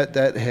mean, that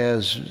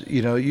has, it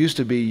used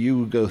to be you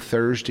would go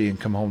Thursday and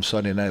come home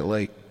Sunday night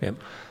late. Yep.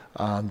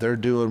 They're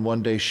doing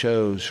one-day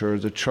shows, or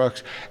the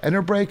trucks, and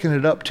they're breaking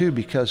it up too,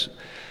 because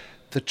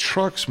the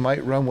trucks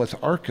might run with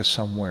ARCA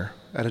somewhere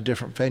at a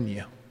different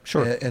venue.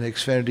 Sure. And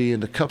Xfinity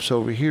and the Cup's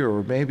over here,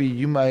 or maybe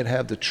you might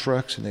have the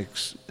trucks and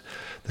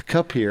the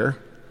Cup here.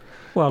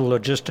 Well,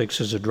 logistics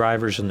is the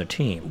drivers and the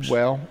teams.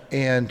 Well,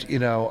 and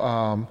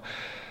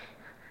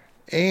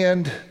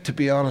and to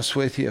be honest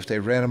with you, if they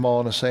ran them all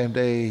on the same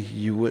day,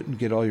 you wouldn't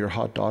get all your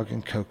hot dog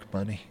and Coke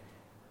money.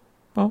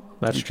 Oh,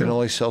 that's You true. can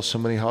only sell so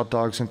many hot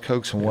dogs and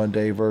Cokes in one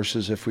day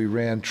versus if we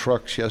ran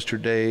trucks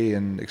yesterday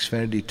and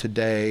Xfinity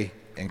today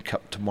and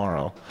Cup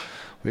tomorrow.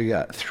 We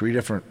got three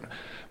different.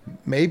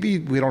 Maybe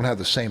we don't have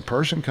the same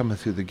person coming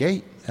through the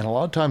gate. And a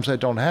lot of times that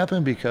don't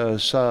happen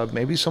because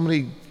maybe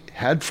somebody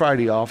had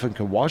Friday off and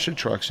could wash the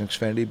trucks in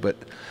Xfinity but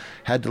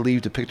had to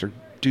leave to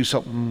do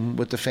something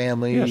with the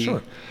family. Yeah,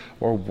 sure.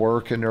 Or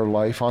work in their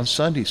life on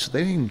Sunday. So they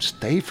didn't even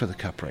stay for the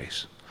Cup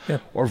race. Yeah.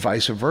 Or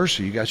vice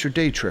versa. You got your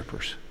day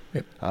trippers.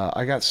 Yep.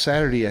 I got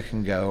Saturday I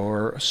can go,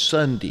 or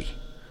Sunday.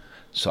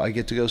 So I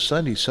get to go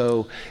Sunday.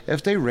 So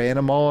if they ran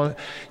them all,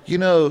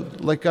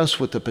 like us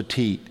with the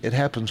Petite, it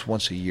happens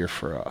once a year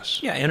for us.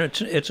 Yeah, and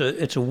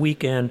it's a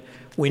weekend.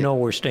 We know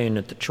we're staying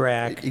at the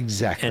track.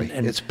 Exactly.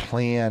 And it's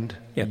planned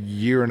Yeah. a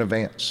year in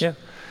advance. Yeah.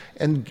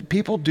 And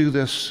people do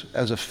this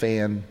as a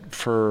fan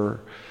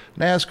for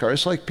NASCAR.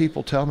 It's like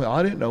people tell me,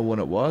 I didn't know when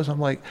it was. I'm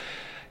like,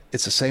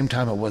 it's the same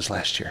time it was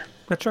last year.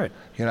 That's right.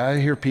 I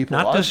hear people.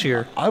 Not this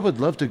year. I would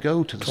love to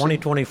go to the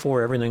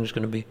 2024, everything's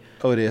going to be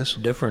Oh, it is?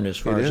 different as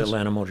far It as is.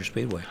 Atlanta Motor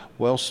Speedway.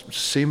 Well,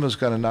 SEMA's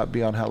going to not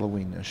be on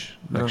Halloween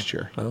next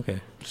year. Okay.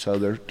 So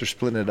they're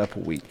splitting it up a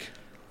week.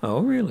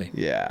 Oh, really?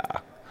 Yeah.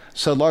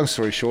 So long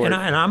story short. And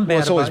I'm bad well,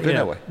 it's always about, been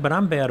yeah, that way. But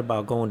I'm bad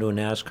about going to a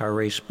NASCAR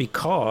race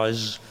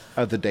because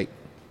Of the date.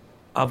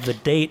 of the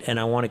date, and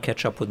I want to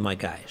catch up with my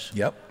guys.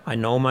 Yep. I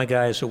know my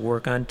guys that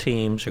work on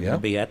teams are going Yep.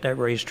 to be at that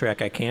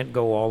racetrack. I can't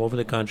go all over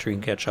the country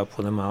and catch up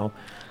with them. I'll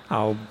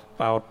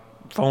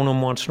phone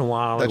them once in a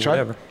while That's or right.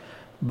 whatever.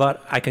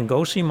 But I can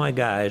go see my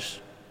guys,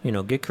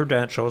 get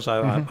credentials.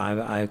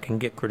 I can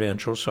get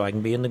credentials so I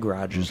can be in the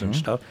garages and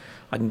stuff.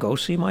 I can go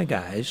see my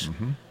guys,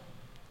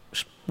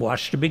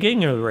 watch the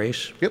beginning of the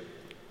race, Yep.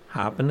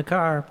 hop in the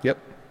car, Yep.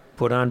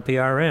 put on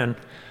PRN.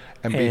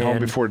 And be home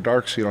And before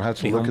dark so you don't have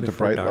to be look home at the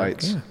before bright dark,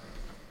 lights. yeah.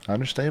 I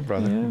understand,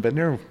 brother. Yeah. Been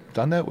there,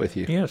 done that with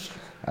you. Yes.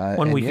 when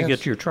and we could yes.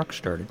 get your truck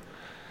started.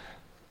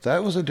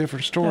 That was a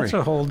different story. That's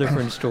a whole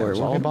different story. It's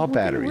all about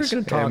batteries.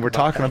 We're And we're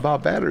talking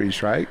about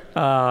batteries, right?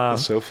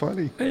 That's so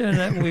funny. And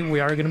that we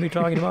are going to be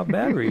talking about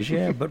batteries,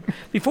 yeah. But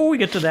before we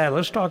get to that,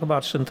 let's talk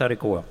about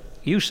synthetic oil.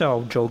 You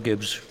sell Joe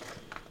Gibbs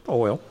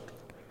oil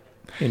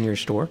in your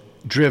store.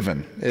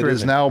 Driven. It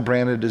is now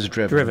branded as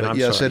Driven. Driven, But I'm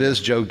yes, sorry. it is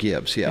Joe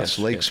Gibbs. Yes,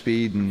 Lake yes.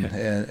 Speed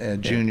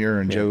and Junior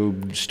and Joe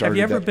started. Have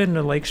you ever that. been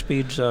to Lake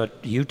Speed's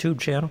YouTube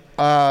channel?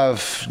 Not.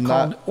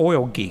 Called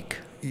Oil Geek.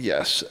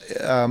 Yes.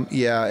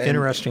 Yeah. And,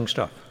 Interesting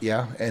stuff.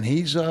 yeah, and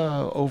he's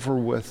over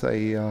with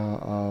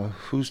a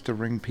who's the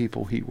ring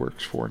people he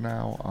works for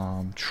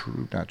now?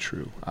 Not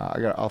True.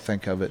 I'll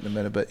think of it in a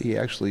minute. But he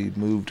actually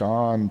moved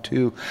on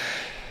to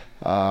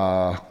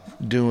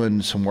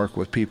doing some work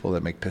with people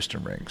that make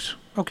piston rings.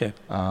 Okay.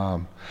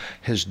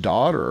 His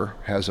daughter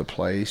has a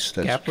place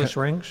that's Gapless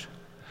rings?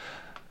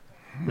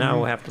 Now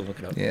we'll have to look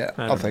it up. Yeah,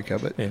 I I'll don't think know.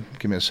 of it. Yeah.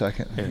 Give me a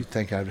second. You'd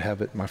think I'd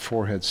have it my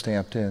forehead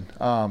stamped in.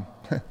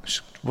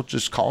 We'll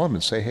just call him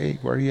and say, hey,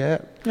 where are you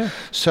at? Yeah.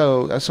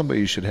 So that's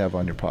somebody you should have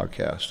on your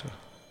podcast.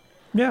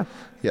 Yeah.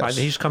 Yes.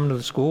 He's come to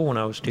the school when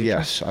I was teaching.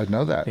 Yes, I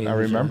know that. He I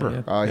was,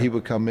 remember. He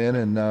would come in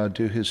and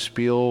do his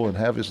spiel and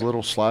have his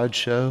little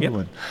slideshow. Yep.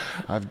 And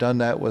I've done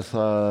that with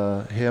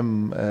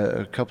him at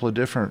a couple of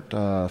different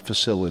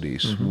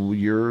facilities. Mm-hmm.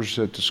 Yours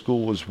at the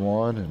school was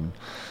one, and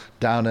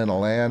down in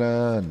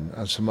Atlanta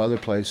and some other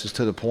places,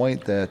 to the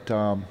point that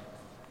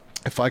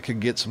if I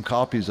could get some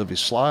copies of his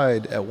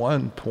slide at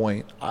one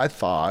point, I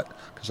thought,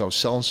 because I was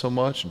selling so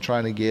much and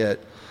trying to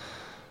get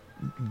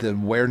the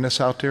awareness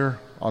out there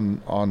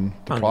on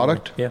the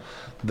product,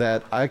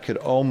 that I could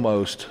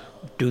almost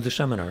do the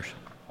seminars.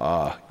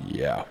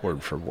 Yeah,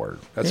 word for word.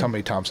 That's how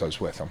many times I was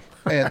with him.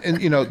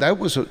 And you know, that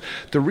was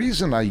the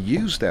reason I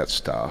used that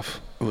stuff.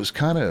 It was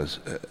kind of,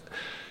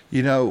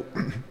 you know,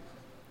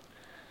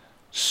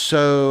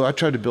 so I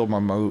tried to build my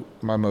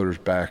motors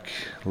back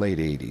late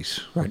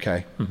 80s,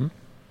 okay? Mm-hmm.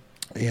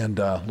 And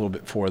a little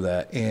bit before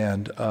that.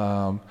 And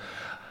I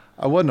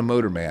wasn't a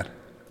motor man,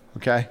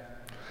 okay?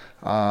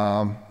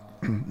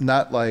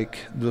 Not like,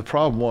 the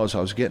problem was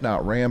I was getting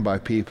outran by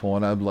people,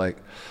 and I'm like,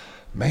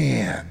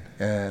 man.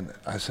 And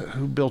I said,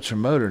 who built your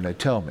motor? And they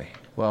tell me.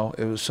 Well,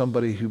 it was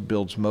somebody who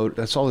builds motor.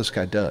 That's all this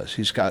guy does.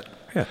 He's got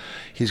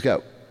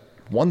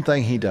one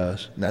thing he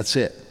does, and that's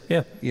it.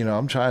 Yeah. You know,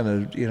 I'm trying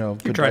to, you know.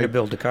 You're trying to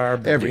build the car,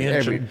 build every the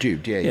engine.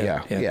 dude,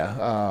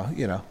 yeah.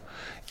 You know,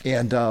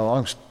 and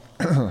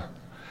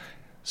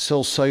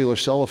still cellular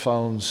cell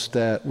phones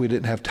that we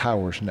didn't have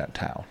towers in that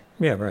town.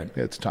 Yeah, right.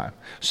 At the time.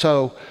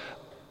 So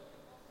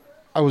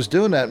I was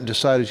doing that and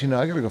decided, you know,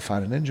 I got to go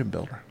find an engine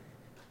builder.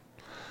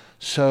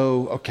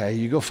 So, okay,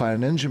 you go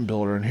find an engine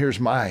builder, and here's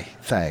my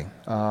thing,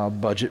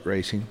 budget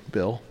racing,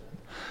 Bill.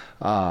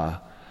 I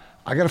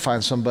got to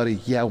find somebody,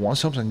 I want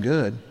something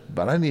good,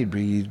 but I need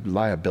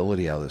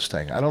reliability out of this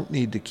thing. I don't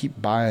need to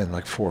keep buying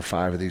like 4 or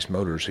 5 of these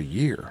motors a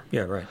year.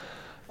 Yeah, right.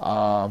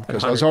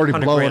 Because I was already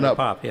blowing up,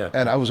 pop, yeah.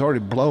 and I was already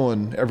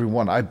blowing every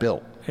one I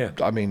built. Yeah.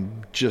 I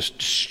mean, just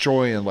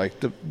destroying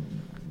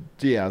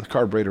the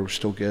carburetor was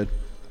still good.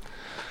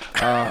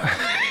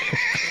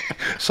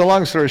 So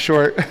long story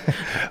short,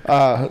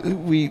 I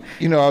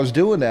was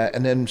doing that,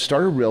 and then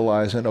started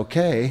realizing,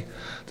 okay,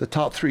 the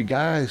top 3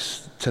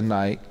 guys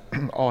tonight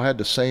all had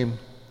the same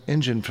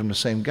engine from the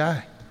same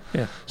guy.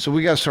 Yeah. So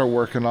we got to start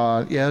working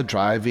on,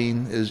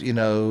 driving is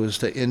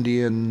the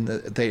Indian,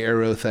 the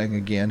aero thing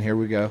again. Here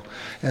we go.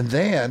 And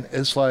then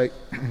it's like,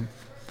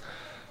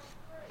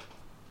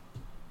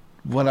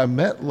 when I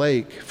met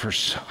Lake,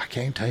 I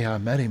can't tell you how I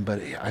met him,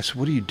 but I said,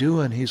 what are you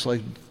doing? He's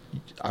like,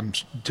 I'm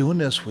doing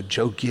this with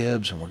Joe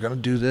Gibbs, and we're going to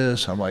do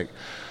this. I'm like,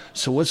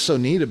 so what's so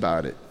neat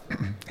about it?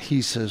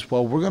 He says,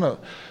 well, we're going to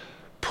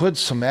put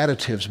some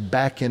additives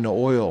back into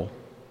oil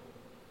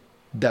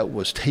that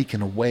was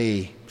taken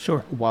away a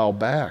while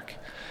back.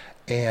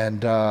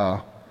 And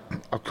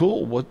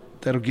cool,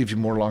 that'll give you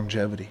more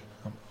longevity.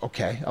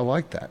 Okay, I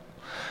like that.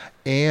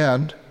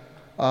 And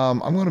I'm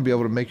going to be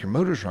able to make your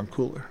motors run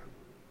cooler.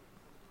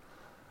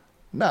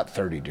 Not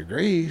 30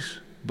 degrees,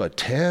 but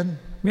 10.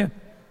 Yeah.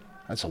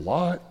 That's a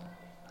lot.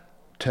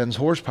 10's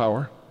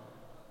horsepower,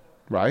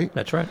 right?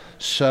 That's right.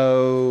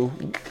 So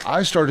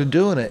I started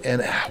doing it,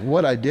 and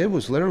what I did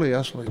was literally, I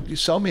was like, you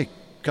sell me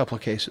a couple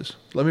of cases.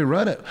 Let me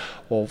run it.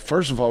 Well,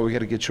 first of all, we got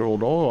to get your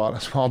old oil out. I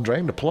said, I'll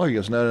drain the plug. He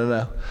goes,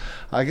 no.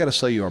 I got to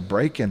sell you our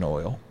break-in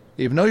oil.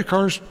 Even though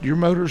your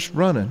motor's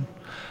running,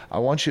 I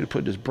want you to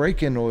put this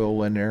break-in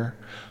oil in there,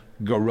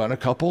 go run a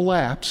couple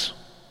laps,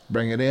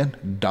 bring it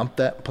in, dump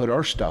that, put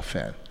our stuff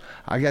in.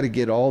 I got to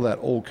get all that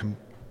old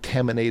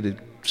contaminated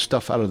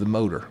stuff out of the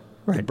motor.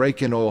 Right. The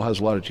break-in oil has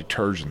a lot of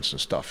detergents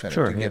and stuff in it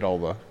to get all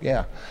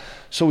the,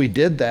 So we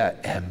did that,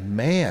 and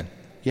man,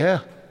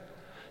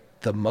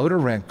 the motor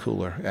ran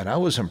cooler, and I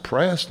was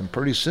impressed, and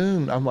pretty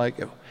soon I'm like,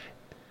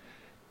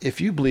 if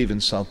you believe in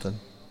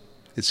something,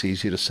 it's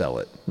easy to sell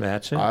it.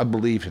 That's it. I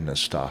believe in this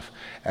stuff.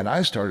 And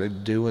I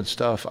started doing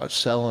stuff, I was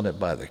selling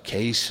it by the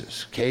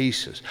cases.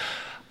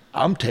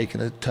 I'm taking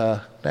it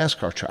to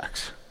NASCAR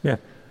tracks. Yeah.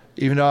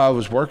 Even though I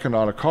was working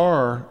on a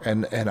car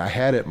and I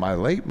had it, my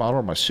late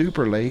model, my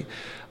super late,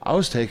 I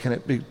was taking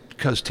it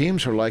because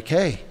teams are like,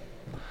 hey,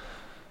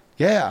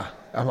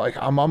 I'm like,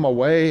 I'm on my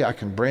way. I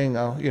can bring,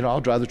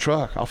 I'll drive the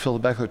truck. I'll fill the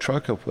back of the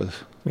truck up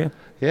with Yeah.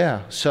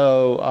 Yeah,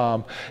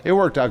 so it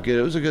worked out good.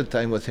 It was a good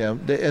thing with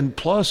him. And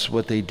plus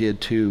what they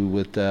did too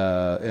with,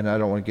 and I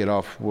don't want to get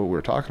off what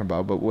we're talking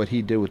about, but what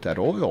he did with that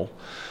oil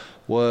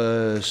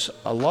was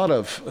a lot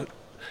of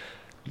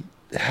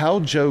how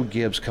Joe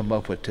Gibbs come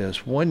up with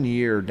this. One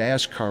year,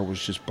 NASCAR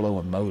was just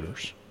blowing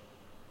motors.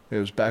 It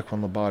was back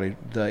when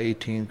the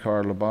 18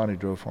 car Labonte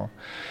drove for him.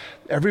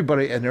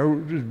 Everybody, and they're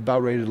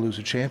about ready to lose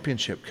a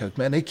championship because,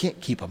 man, they can't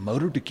keep a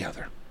motor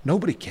together.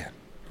 Nobody can.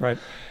 Right.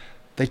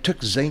 They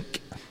took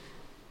zinc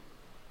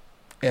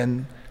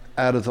and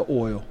out of the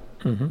oil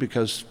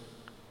because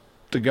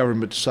the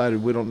government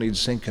decided we don't need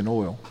zinc in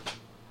oil.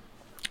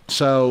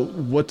 So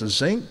what the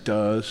zinc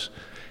does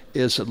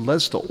is it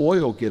lets the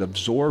oil get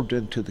absorbed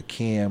into the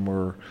cam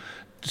or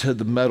to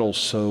the metal,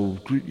 so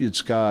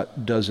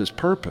does its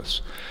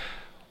purpose.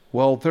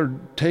 Well, they're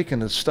taking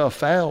the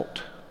stuff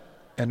out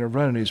and they're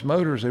running these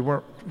motors. They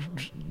were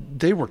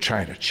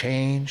trying to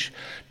change.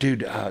 Dude,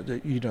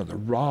 the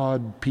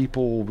rod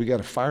people, we got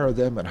to fire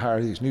them and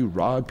hire these new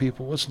rod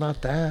people. It's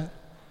not that.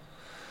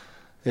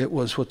 It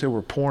was what they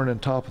were pouring on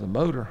top of the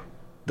motor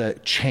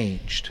that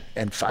changed.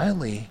 And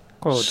finally...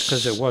 Well, it's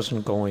because it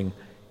wasn't going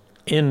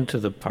into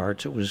the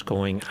parts, it was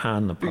going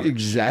on the parts.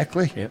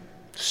 Exactly. Yep.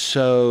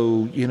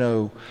 So,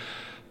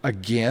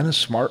 again, a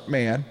smart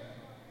man,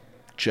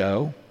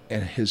 Joe,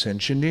 and his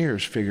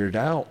engineers figured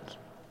out.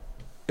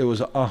 It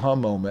was an aha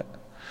moment.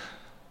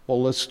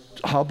 Well,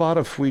 how about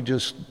if we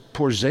just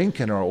pour zinc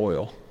in our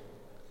oil,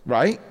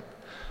 right?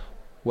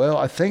 Well,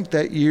 I think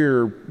that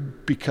year,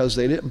 because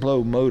they didn't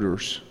blow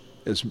motors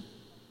I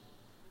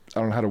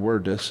don't know how to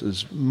word this,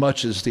 as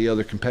much as the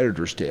other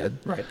competitors did,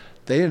 right,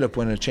 they ended up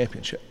winning a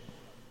championship.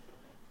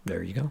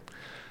 There you go.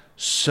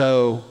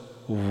 So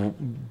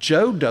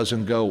Joe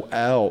doesn't go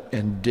out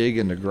and dig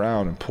in the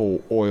ground and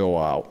pull oil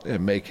out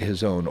and make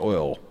his own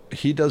oil.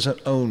 He doesn't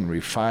own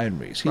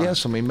refineries. He has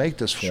somebody make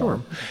this for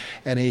him,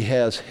 and he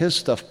has his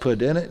stuff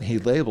put in it, and he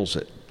labels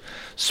it.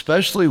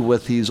 Especially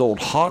with these old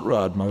hot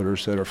rod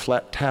motors that are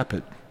flat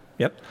tappet.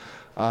 Yep.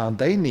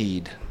 They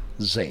need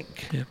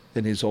zinc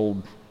in these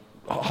old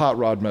hot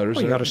rod motors.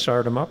 Well, you got to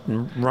start them up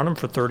and run them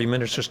for 30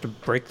 minutes just to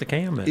break the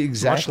cam.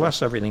 Exactly. Much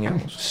less everything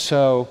else.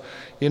 So,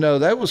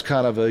 that was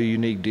kind of a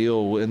unique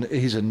deal. And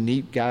he's a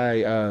neat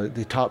guy.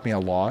 They taught me a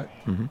lot.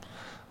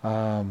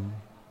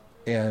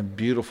 And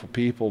beautiful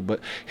people. But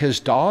his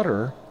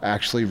daughter,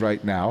 actually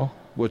right now,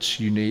 what's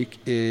unique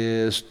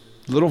is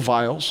little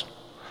vials.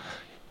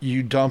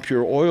 You dump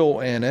your oil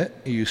in it,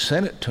 you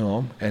send it to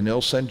them, and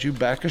they'll send you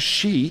back a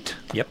sheet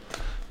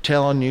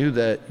telling you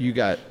that you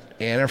got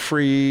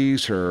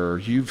antifreeze or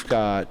you've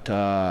got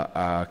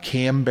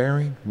cam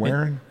bearing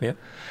wearing. Yeah.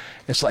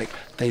 It's like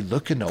they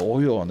look in the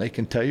oil and they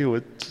can tell you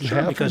what's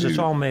happening. Because it's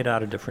all made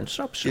out of different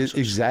substances.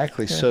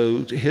 Exactly. Yeah.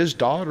 So his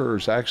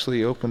daughter's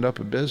actually opened up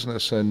a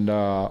business and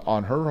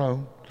on her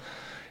own,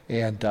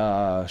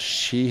 and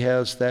she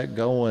has that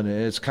going,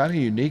 and it's kind of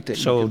unique that.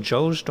 So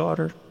Joe's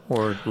daughter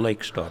or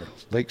Lake's daughter?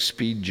 Lake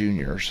Speed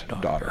Jr.'s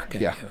daughter.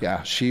 Okay,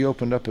 yeah. She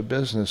opened up a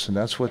business, and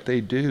that's what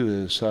they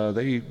do is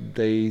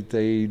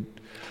they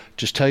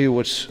just tell you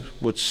what's.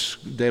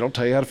 They don't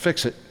tell you how to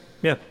fix it.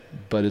 Yeah.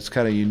 But it's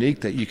kind of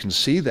unique that you can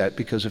see that,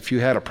 because if you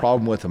had a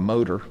problem with a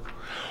motor,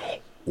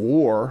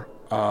 or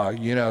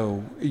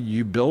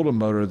you build a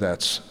motor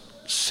that's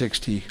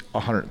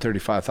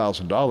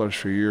 $135,000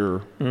 for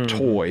your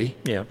toy,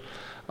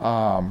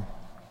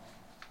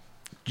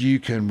 you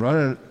can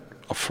run it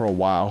for a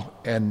while,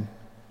 and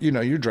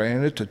you're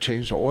draining it to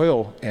change the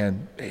oil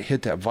and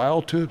hit that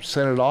vial tube,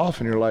 send it off,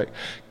 and you're like,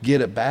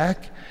 get it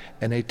back,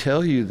 and they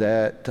tell you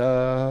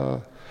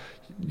that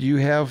you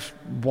have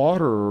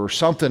water or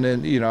something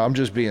in, I'm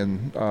just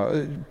being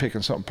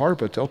picking something apart,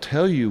 but they'll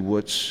tell you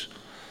what's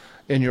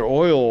in your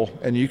oil,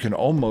 and you can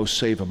almost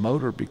save a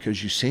motor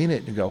because you've seen it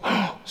and you go,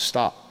 oh,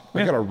 stop,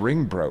 I got a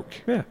ring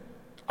broke. Yeah.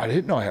 I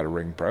didn't know I had a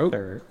ring broke.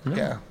 No.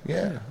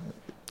 Yeah.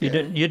 You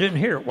didn't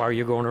hear it while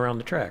you're going around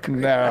the track.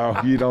 No,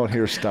 you don't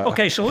hear stuff.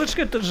 Okay, so let's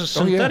get to the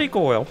synthetic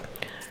oil.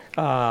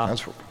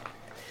 That's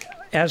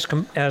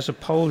as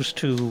opposed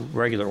to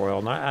regular oil.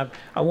 And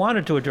I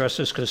wanted to address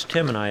this because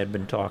Tim and I had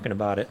been talking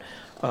about it.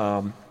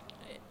 And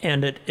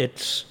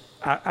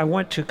I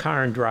went to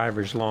Car and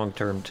Driver's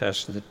long-term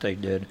test that they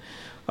did.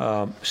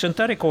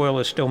 Synthetic oil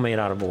is still made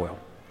out of oil,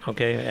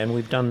 okay? And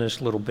we've done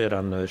this little bit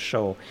on the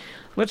show.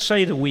 Let's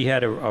say that we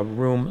had a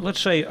room, let's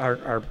say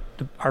our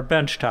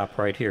bench top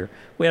right here,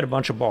 we had a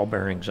bunch of ball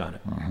bearings on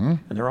it.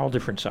 And they're all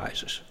different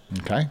sizes.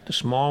 Okay. The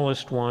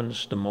smallest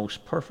ones, the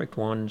most perfect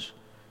ones,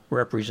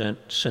 represent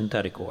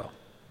synthetic oil.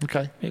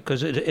 Okay.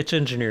 Because it's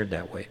engineered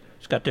that way.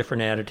 It's got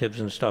different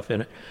additives and stuff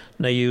in it.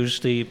 And they use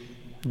the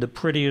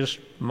prettiest,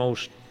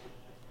 most,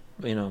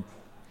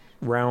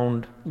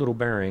 round little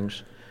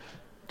bearings.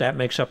 That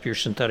makes up your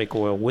synthetic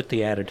oil with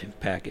the additive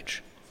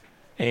package.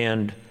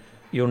 And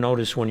you'll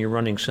notice when you're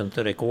running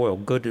synthetic oil,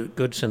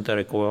 good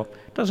synthetic oil,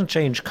 it doesn't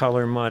change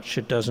color much.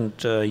 It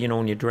doesn't,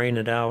 when you drain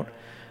it out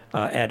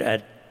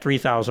at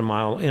 3,000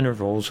 mile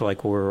intervals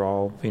like we're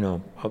all,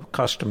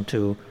 accustomed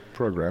to.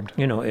 Programmed.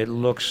 It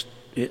looks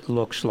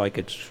like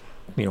it's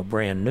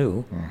brand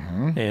new.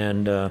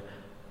 And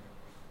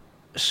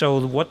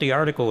so what the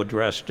article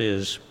addressed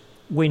is,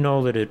 we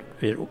know that it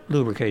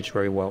lubricates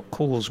very well,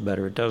 cools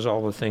better, it does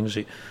all the things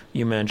that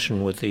you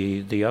mentioned with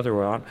the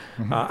other oil.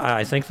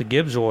 I think the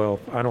Gibbs oil,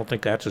 I don't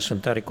think that's a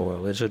synthetic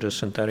oil. Is it a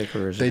synthetic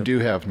or is They it? do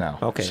have now.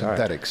 Okay,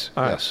 synthetics.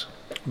 all right. Yes.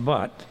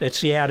 But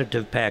it's the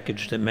additive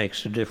package that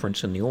makes the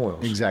difference in the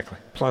oils. Exactly.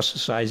 Plus the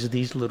size of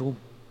these little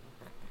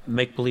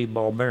make-believe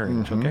ball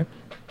bearings, okay?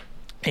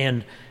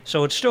 And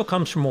so it still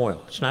comes from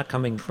oil. It's not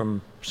coming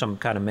from some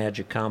kind of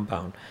magic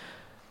compound.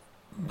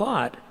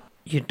 But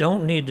you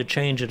don't need to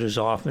change it as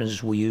often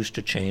as we used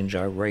to change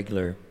our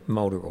regular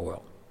motor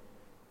oil,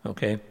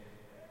 okay?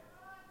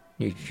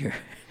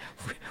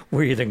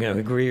 We're either going to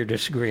agree or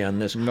disagree on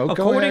this. No,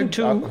 according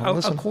go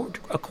ahead.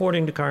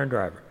 according to Car and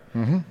Driver.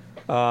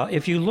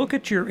 If you look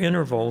at your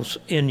intervals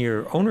in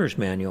your owner's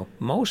manual,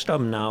 most of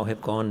them now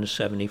have gone to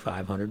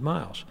 7,500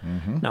 miles.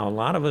 Now, a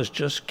lot of us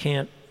just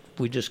can't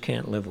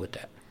live with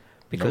that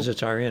because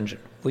it's our engine.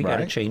 We got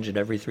to Right. change it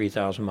every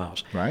 3,000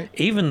 miles. Right.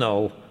 Even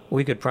though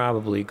we could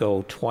probably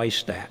go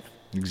twice that.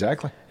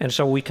 Exactly. And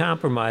so we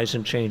compromise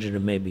and change it to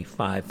maybe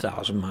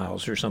 5,000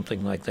 miles or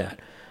something like that.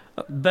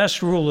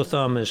 Best rule of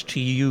thumb is to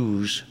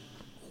use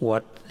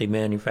what the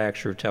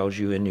manufacturer tells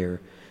you in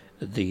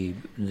the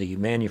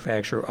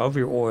manufacturer of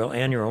your oil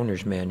and your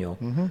owner's manual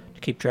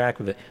to keep track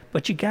of it.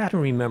 But you got to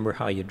remember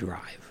how you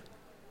drive.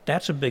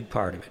 That's a big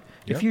part of it.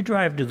 Yep. If you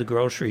drive to the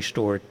grocery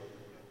store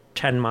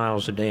 10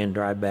 miles a day and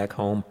drive back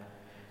home,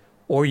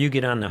 or you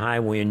get on the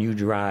highway and you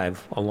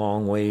drive a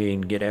long way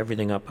and get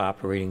everything up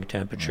operating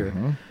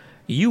temperature,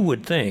 you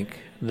would think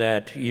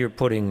that you're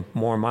putting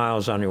more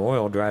miles on your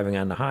oil driving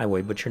on the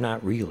highway, but you're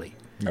not really.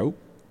 Nope.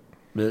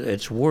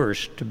 It's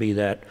worse to be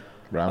that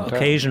Around town.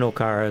 occasional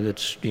car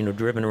that's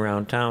driven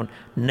around town,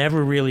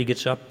 never really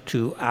gets up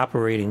to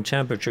operating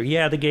temperature.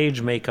 Yeah, the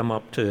gauge may come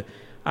up to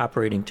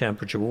operating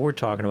temperature, but we're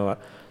talking about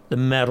the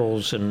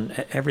metals and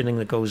everything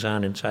that goes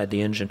on inside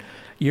the engine.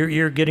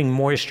 You're getting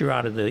moisture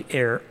out of the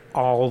air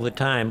all the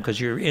time because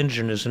your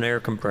engine is an air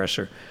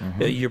compressor.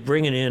 You're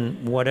bringing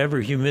in whatever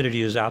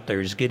humidity is out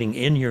there is getting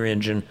in your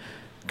engine.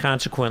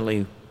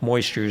 Consequently,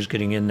 moisture is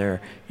getting in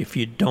there. If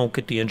you don't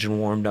get the engine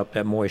warmed up,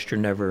 that moisture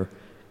never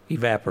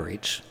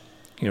evaporates.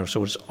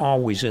 So it's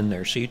always in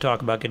there. So you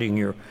talk about getting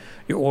your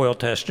oil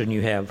tested and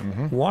you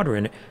have water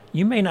in it.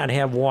 You may not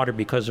have water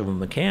because of a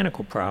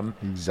mechanical problem.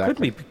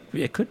 Exactly.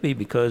 It could be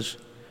because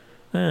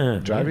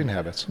Driving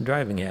habits.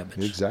 driving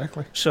habits.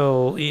 Exactly.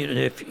 So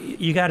if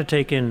you got to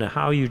take into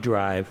how you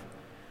drive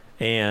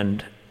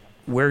and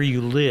where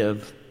you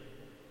live,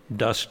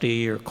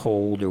 dusty or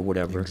cold or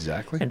whatever,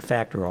 Exactly. and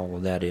factor all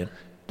of that in.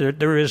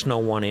 There is no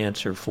one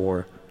answer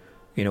for,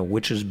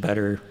 which is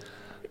better.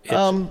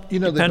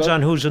 Depends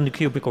on who's in the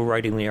cubicle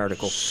writing the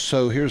article.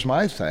 So here's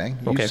my thing.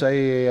 Okay. You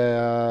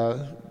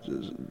say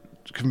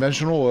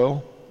conventional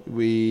oil,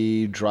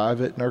 we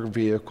drive it in our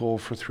vehicle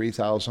for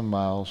 3,000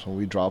 miles. When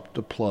we drop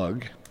the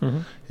plug,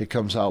 it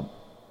comes out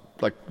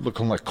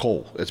looking like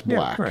coal. It's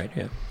black. Yeah, right,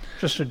 yeah.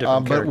 Just a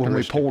different But when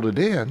we characteristic. pulled it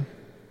in,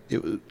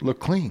 it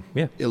looked clean.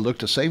 Yeah. It looked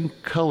the same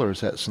color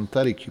as that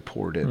synthetic you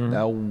poured in.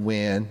 Now,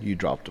 when you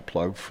drop the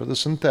plug for the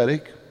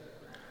synthetic,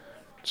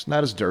 it's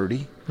not as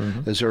dirty.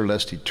 Is there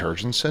less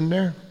detergents in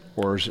there,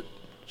 or is it?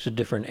 It's a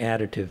different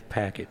additive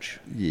package.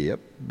 Yep,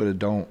 but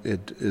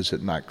is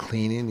it not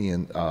cleaning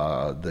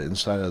the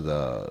inside of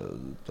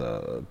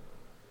the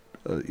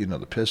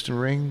piston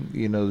ring?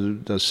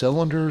 The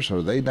cylinders,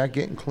 are they not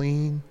getting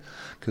clean?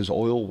 Because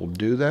oil will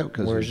do that.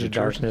 Where's the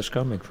darkness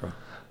coming from?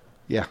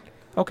 Yeah.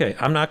 Okay,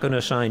 I'm not going to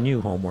assign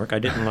you homework. I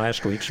didn't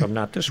last week, so I'm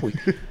not this week.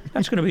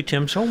 That's going to be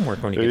Tim's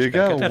homework when he There gets you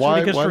back. go. That's what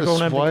he gets for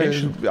going on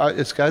vacation.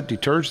 It's got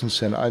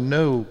detergents in it. I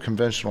know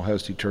conventional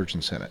has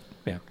detergents in it.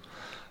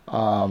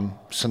 Yeah.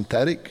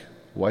 Synthetic,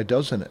 why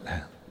doesn't it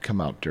come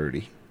out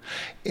dirty?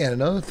 And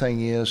another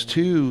thing is,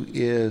 too,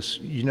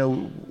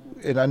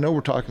 and I know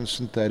we're talking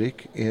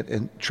synthetic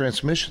and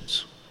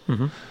transmissions.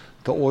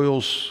 The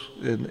oils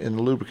and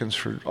the lubricants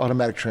for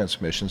automatic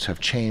transmissions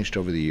have changed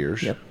over the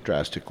years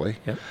drastically.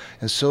 Yep.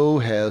 And so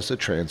has the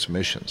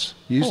transmissions.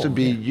 Used to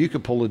be you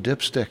could pull a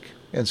dipstick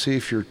and see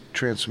if your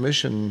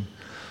transmission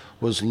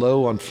was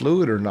low on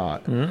fluid or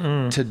not.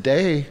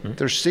 Today,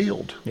 they're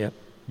sealed. Yep.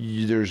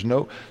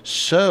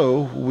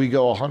 So we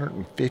go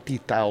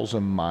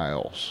 150,000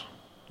 miles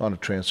on a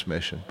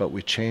transmission, but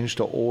we change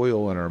the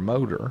oil in our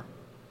motor.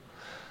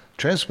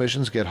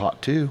 Transmissions get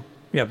hot too.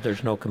 Yeah, but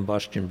there's no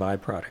combustion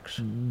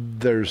byproducts.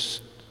 There's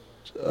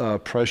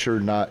pressure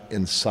not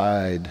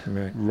inside.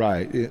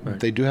 Right.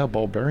 They do have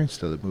ball bearings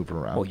though that move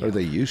around, Oh, yeah. or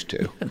they used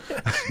to.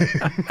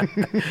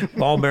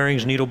 Ball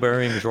bearings, needle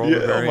bearings, roller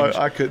bearings.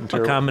 I couldn't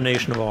tell. A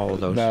combination of all of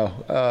those.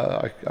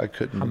 No, I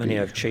couldn't. How many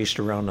I've chased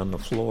around on the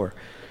floor.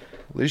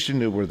 At least you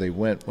knew where they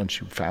went once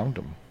you found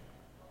them.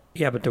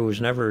 Yeah, but there was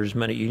never as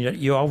many.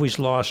 You always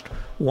lost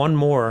one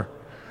more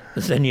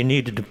than you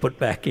needed to put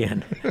back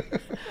in.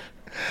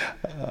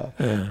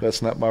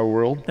 That's not my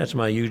world. That's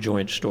my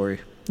U-joint story.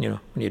 When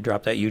you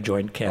drop that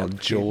U-joint cap. Oh,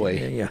 joy.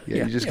 Yeah.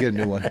 You just get a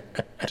new one.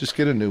 Just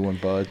get a new one,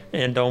 bud.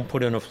 And don't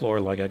put in a floor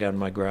like I got in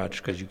my garage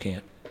because you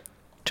can't.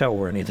 tell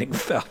where anything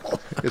fell.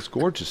 It's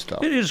gorgeous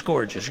stuff. It is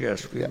gorgeous,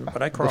 yes. Yeah,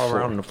 But I crawl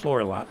around on the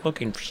floor a lot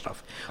looking for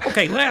stuff.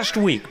 Okay, last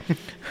week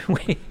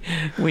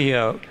we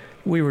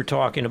were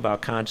talking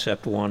about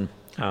Concept One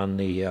on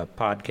the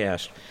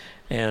podcast,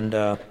 and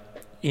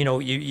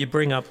you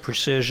bring up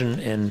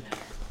precision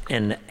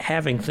and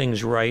having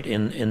things right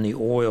in the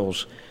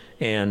oils,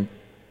 and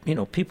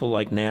people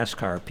like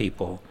NASCAR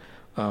people,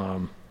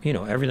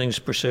 everything's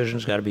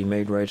precision's got to be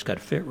made right, it's got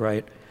to fit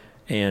right,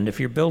 and if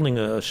you're building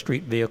a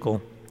street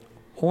vehicle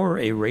or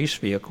a race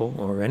vehicle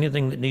or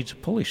anything that needs a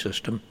pulley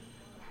system,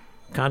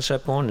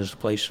 Concept One is the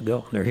place to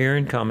go. They're here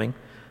and coming.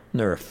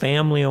 They're a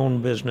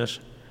family-owned business,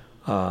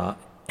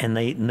 and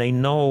they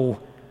know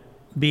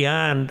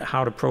beyond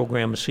how to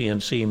program a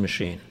CNC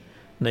machine.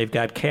 They've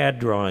got CAD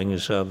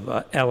drawings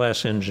of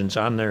LS engines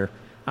on their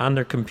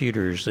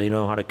computers. They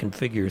know how to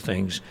configure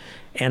things,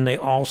 and they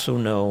also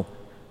know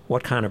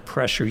what kind of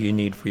pressure you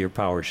need for your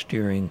power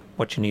steering,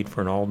 what you need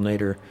for an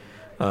alternator.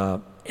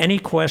 Any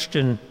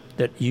question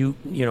that you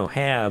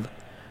have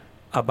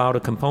about a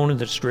component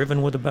that's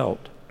driven with a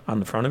belt on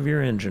the front of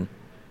your engine,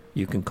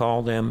 you can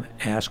call them,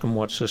 ask them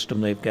what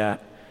system they've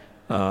got.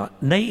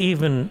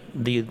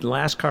 The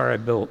last car I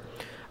built,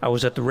 I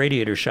was at the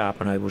radiator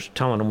shop and I was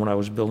telling them what I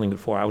was building it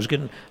for. I was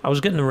getting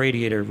the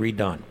radiator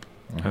redone.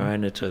 Mm-hmm. All right,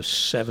 and it's a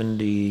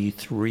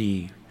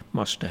 '73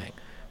 Mustang.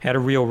 Had a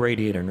real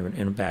radiator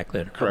in the back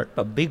then, correct,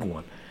 a big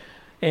one.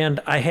 And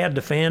I had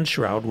the fan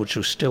shroud, which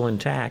was still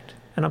intact.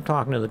 And I'm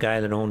talking to the guy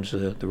that owns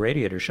the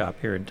radiator shop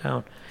here in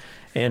town.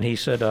 And he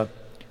said,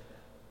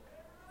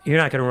 you're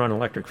not going to run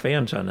electric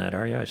fans on that,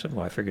 are you? I said,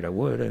 well, I figured I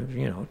would.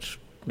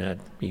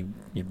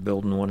 You're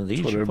building one of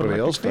these. That's what everybody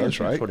else does,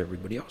 right? That's what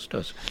everybody else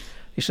does.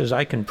 He says,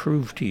 I can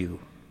prove to you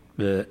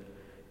that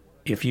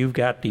if you've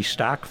got the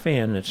stock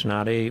fan, it's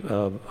not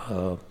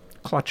a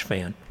clutch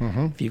fan.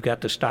 Mm-hmm. If you've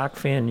got the stock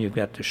fan, you've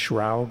got the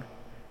shroud,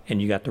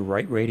 and you got the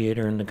right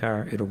radiator in the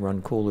car, it'll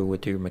run cooler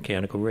with your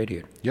mechanical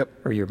radiator. Yep.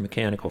 Or your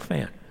mechanical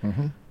fan.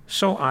 Mm-hmm.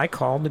 So I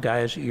called the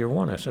guys at Year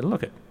One. I said,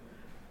 look,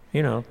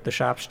 the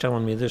shop's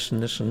telling me this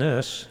and this and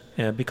this.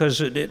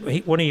 Because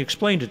when he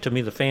explained it to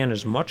me, the fan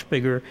is much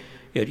bigger.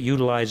 It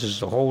utilizes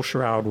the whole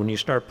shroud. When you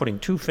start putting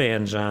two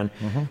fans on,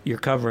 mm-hmm. you're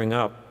covering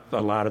up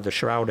a lot of the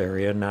shroud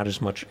area, not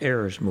as much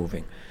air is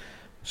moving.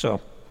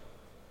 So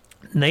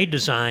they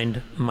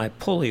designed my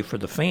pulley for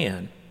the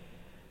fan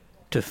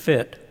to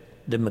fit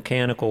the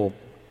mechanical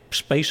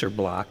spacer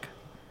block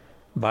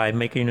by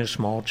making a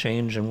small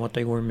change in what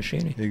they were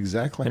machining.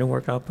 Exactly. And it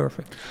worked out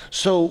perfect.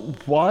 So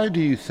why do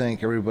you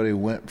think everybody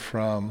went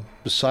from,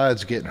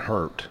 besides getting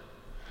hurt,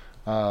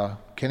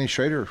 Kenny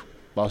Schrader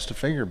lost a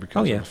finger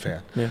because of the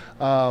fan. Yeah.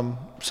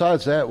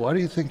 Besides that, why do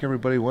you think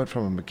everybody went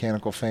from a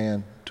mechanical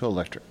fan to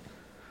electric?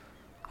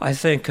 I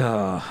think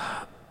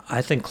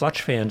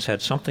clutch fans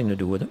had something to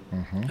do with it.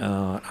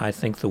 Mm-hmm. I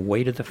think the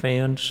weight of the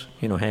fans,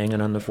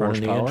 hanging on the front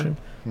of the engine,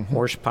 mm-hmm.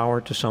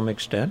 horsepower to some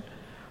extent.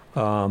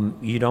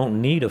 You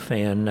don't need a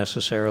fan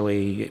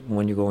necessarily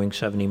when you're going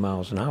 70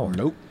 miles an hour.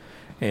 Nope.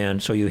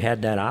 And so you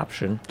had that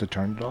option to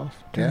turn it off,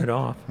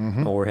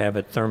 mm-hmm. or have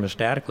it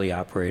thermostatically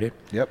operated.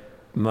 Yep.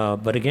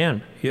 But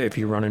again, if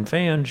you're running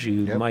fans,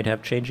 you might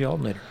have to change the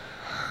alternator.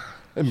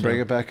 And bring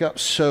it back up.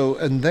 So,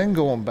 and then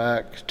going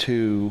back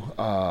to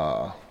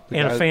a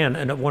fan.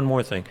 And one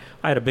more thing,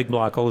 I had a big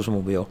block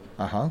Oldsmobile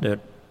that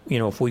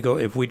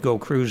if we'd go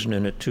cruising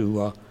in it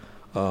to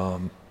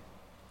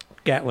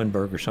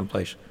Gatlinburg or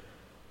someplace,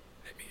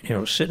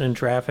 sitting in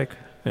traffic,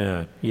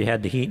 you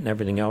had the heat and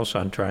everything else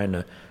on trying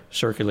to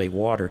circulate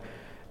water,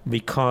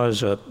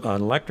 because an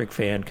electric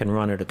fan can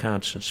run at a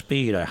constant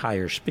speed, a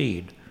higher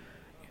speed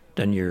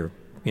than your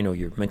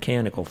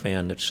mechanical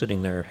fan that's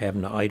sitting there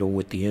having to idle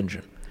with the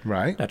engine.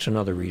 Right. That's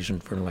another reason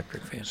for an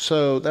electric fan.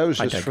 So that was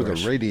just for the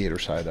radiator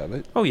side of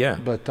it. Oh, yeah.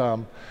 But,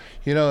 and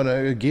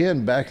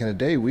again, back in the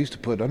day, we used to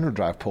put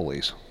underdrive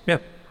pulleys. Yeah.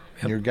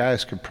 And your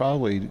guys could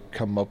probably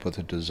come up with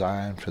a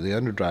design for the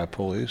underdrive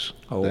pulleys.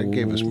 Oh,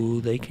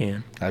 they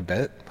can. I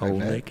bet.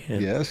 They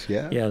can. Yes,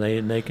 yeah. Yeah,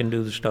 they can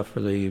do the stuff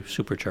for the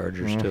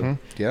superchargers, too.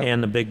 Yeah.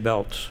 And the big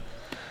belts.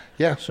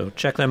 Yeah. So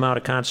check them out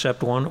at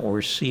Concept One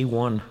or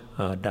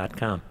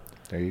C1.com.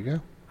 There you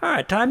go. All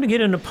right, time to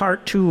get into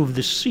part 2 of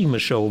the SEMA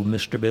show,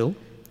 Mr. Bill.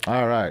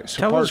 All right. So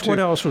tell us what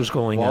else was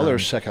going on. Well,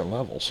 there's second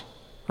levels.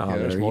 Oh,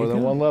 there's more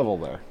than one level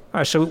there. All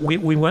right, so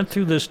we went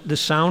through the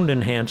sound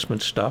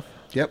enhancement stuff.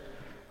 Yep.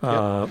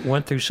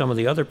 Went through some of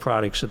the other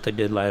products that they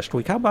did last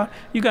week. How about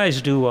you guys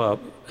do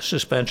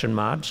suspension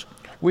mods?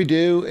 We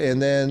do,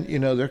 and then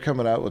they're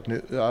coming out with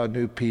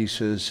new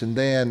pieces, and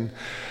then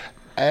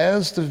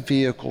as the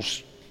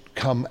vehicles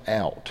come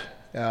out,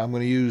 I'm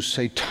going to use,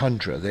 say,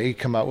 Tundra. They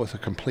come out with a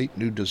complete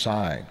new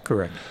design.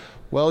 Correct.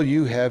 Well,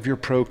 you have your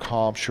Pro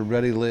Comps, your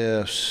Ready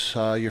Lifts,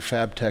 your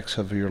Fabtechs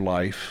of your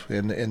life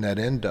in that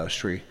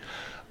industry.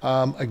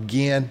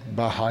 Again,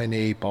 behind the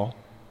 8 ball.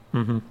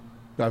 Mm-hmm.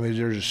 I mean,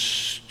 they're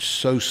just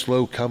so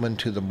slow coming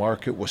to the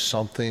market with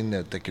something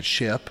that they could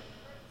ship.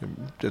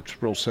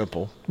 It's real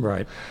simple.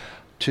 Right.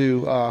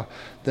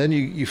 Then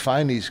you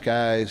find these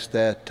guys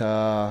that,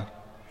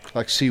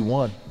 like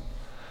C1.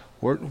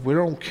 We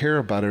don't care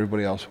about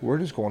everybody else. We're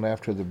just going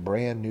after the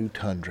brand new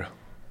Tundra.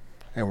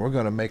 And we're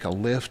going to make a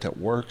lift that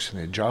works,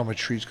 and the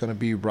geometry is going to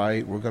be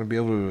right. We're going to be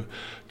able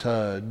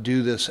to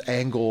do this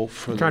angle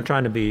for Not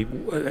trying to be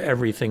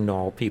everything to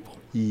all people.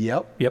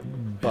 Yep. Yep.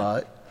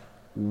 But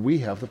we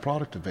have the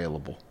product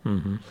available.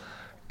 Mm-hmm.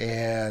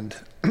 And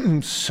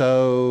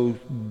so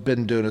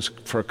been doing this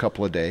for a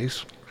couple of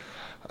days.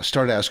 I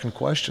started asking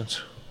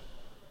questions.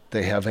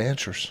 They have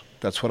answers.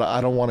 That's what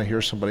I don't want to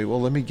hear somebody, well,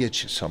 let me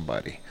get you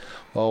somebody.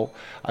 Well,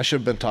 I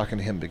should have been talking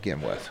to him to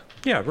begin with.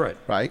 Yeah, right.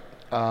 Right?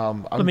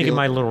 Let me get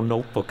my little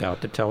notebook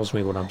out that tells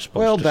me what I'm supposed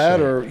well, to that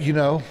say. or,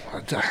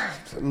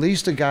 at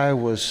least the guy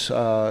was,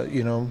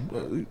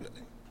 you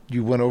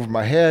went over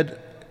my head.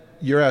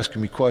 You're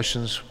asking me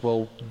questions.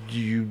 Well,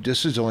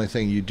 this is the only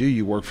thing you do.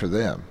 You work for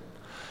them.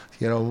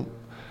 I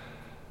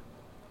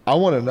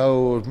want to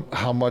know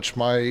how much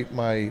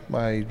my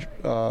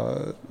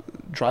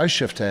dry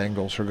shift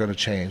angles are going to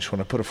change when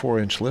I put a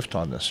 4-inch lift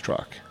on this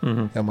truck.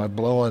 Mm-hmm. Am I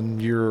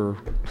blowing your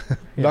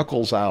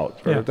knuckles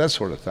out or that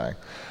sort of thing?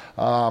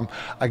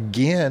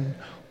 Again,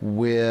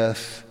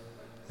 with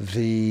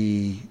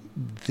the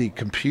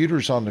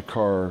computers on the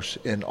cars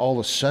and all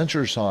the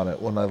sensors on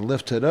it, when I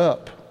lift it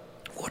up,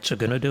 what's it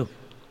going to do?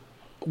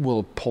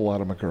 Will pull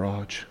out of my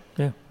garage.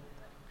 Yeah.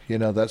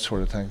 That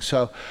sort of thing.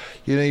 So,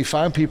 you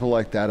find people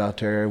like that out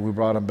there. We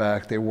brought them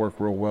back. They work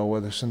real well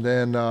with us. And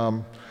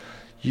then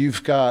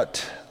you've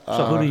got...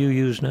 So who do you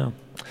use now?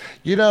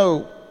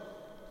 For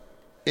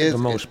the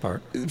most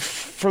part.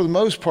 For the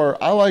most part,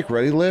 I like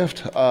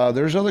ReadyLift.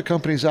 There's other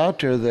companies out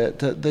there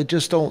that they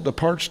just don't, the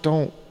parts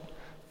don't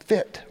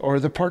fit, or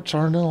the parts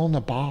aren't on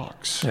the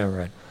box. Yeah,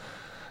 right.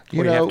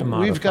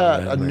 We've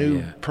got a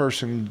new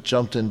person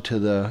jumped into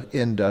the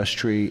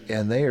industry,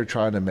 and they are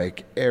trying to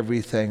make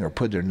everything or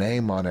put their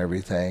name on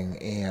everything.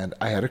 And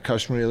I had a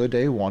customer the other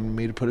day wanting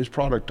me to put his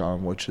product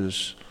on, which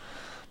is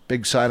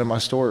big sign in my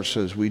store. It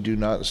says we do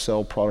not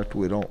sell product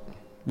we don't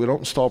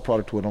install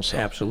product we don't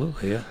sell.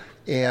 Absolutely, yeah.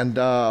 And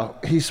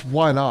he said,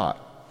 why not?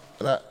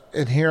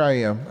 And here I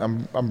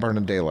am. I'm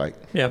burning daylight.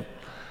 Yep.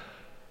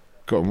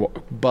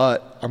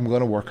 But I'm going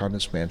to work on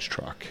this man's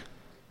truck.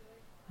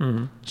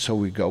 Mm-hmm. So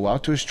we go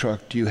out to his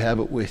truck. Do you have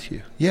it with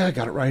you? Yeah, I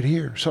got it right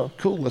here. So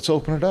cool, let's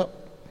open it up.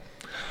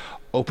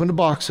 Open the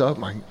box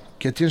up. I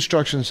get the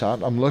instructions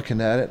out. I'm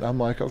looking at it, and I'm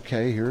like,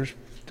 okay,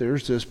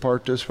 there's this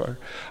part, this part.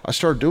 I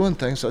start doing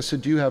things. I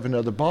said, do you have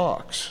another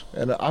box?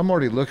 And I'm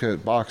already looking at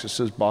the box. It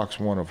says box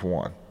 1 of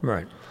 1.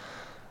 Right.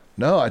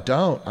 No, I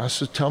don't. I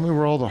said, tell me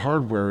where all the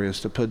hardware is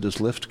to put this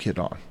lift kit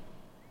on.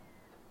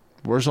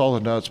 Where's all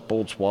the nuts,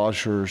 bolts,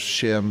 washers,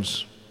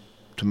 shims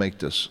to make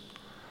this?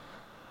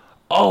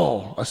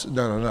 Oh, I said,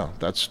 no.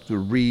 That's the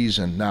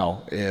reason.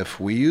 Now, if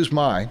we use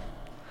mine,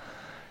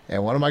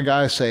 and one of my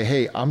guys say,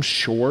 hey, I'm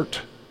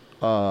short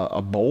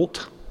a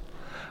bolt,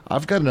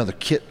 I've got another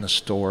kit in the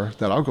store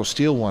that I'll go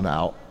steal one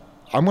out.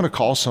 I'm going to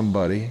call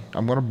somebody.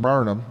 I'm going to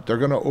burn them. They're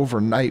going to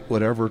overnight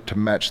whatever to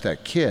match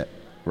that kit,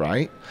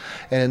 right?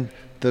 And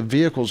the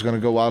vehicle's going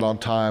to go out on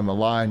time, a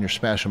line. You're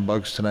smashing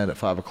bugs tonight at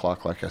 5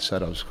 o'clock. Like I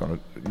said,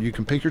 you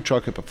can pick your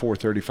truck up at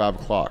 4:30,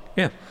 5 o'clock.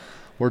 Yeah.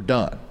 We're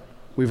done.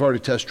 We've already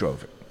test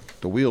drove it.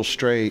 The wheel's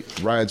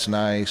straight, ride's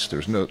nice.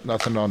 There's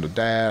nothing on the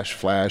dash,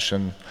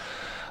 flashing,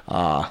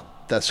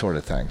 that sort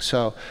of thing.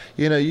 So,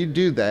 you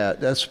do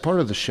that. That's part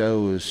of the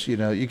show is,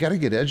 you got to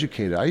get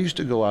educated. I used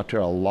to go out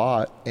there a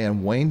lot,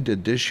 and Wayne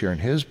did this year in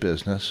his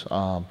business.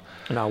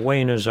 Now,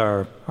 Wayne is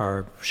our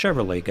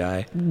Chevrolet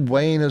guy.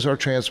 Wayne is our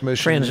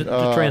transmission.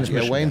 The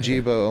transmission. Yeah, Wayne guy.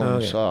 Jibo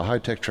owns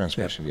high-tech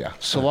transmission, yeah.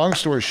 So long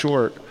story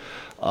short,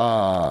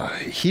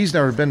 he's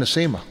never been to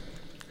SEMA.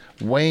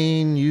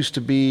 Wayne used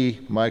to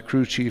be my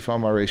crew chief on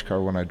my race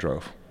car when I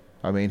drove.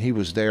 I mean, he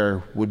was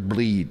there, would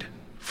bleed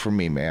for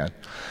me, man.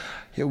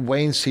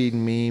 Wayne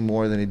seen me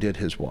more than he did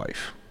his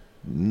wife.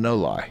 No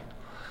lie.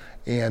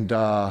 And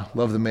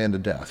love the man to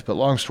death. But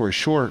long story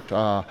short,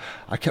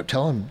 I kept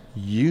telling him,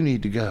 you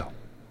need to go.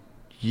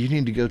 You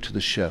need to go to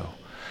the show.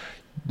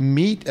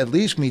 At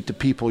least meet the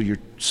people you're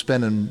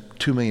spending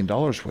 $2 million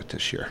with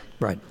this year.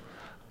 Right.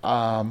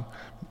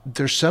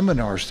 There's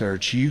seminars there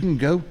that you can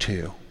go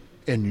to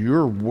in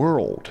your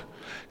world,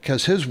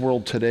 because his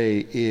world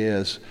today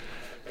is,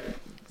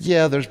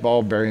 there's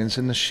ball bearings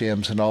and the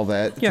shims and all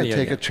that.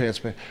 Take a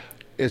transmission.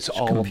 It's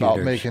all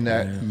about making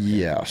that,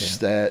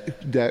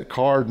 that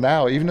car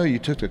now, even though you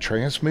took the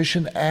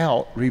transmission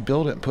out,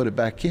 rebuild it and put it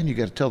back in, you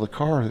got to tell the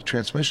car the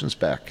transmission's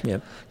back.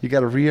 Yep. You got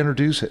to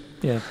reintroduce it.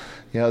 Yeah.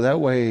 That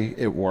way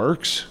it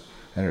works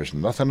and there's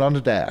nothing on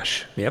the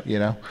dash. Yep.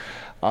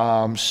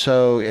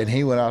 And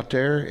he went out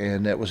there,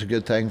 and that was a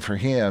good thing for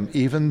him,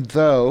 even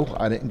though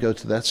I didn't go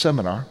to that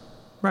seminar.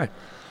 Right.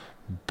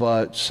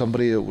 But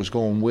somebody that was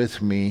going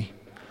with me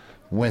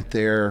went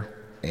there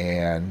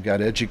and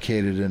got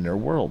educated in their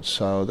world.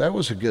 So that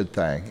was a good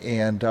thing.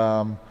 And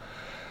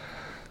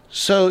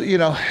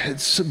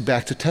it's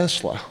back to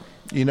Tesla.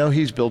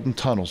 He's building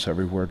tunnels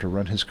everywhere to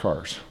run his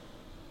cars.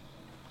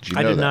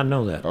 I did not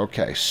know that.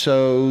 Okay,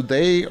 so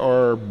they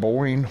are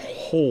boring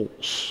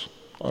holes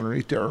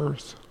underneath the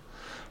earth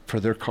for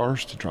their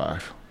cars to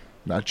drive.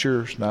 Not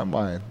yours, not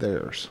mine,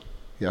 theirs.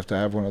 You have to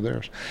have one of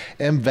theirs.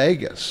 In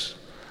Vegas,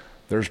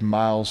 there's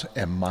miles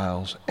and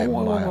miles and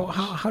miles.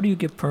 How do you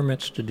get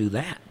permits to do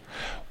that?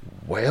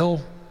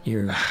 Well,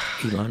 You're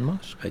Elon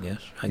Musk, I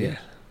guess.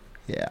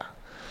 Yeah.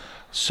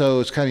 So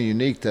it's kind of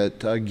unique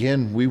that,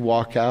 again, we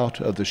walk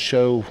out of the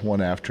show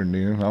one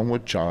afternoon. I'm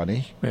with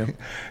Johnny.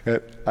 Yeah.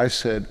 I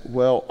said,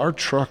 well, our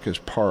truck is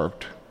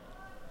parked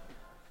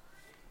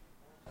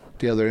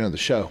the other end of the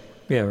show.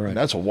 Yeah, right. And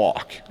that's a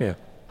walk. Yeah.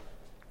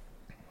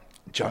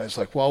 Johnny's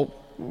like, well,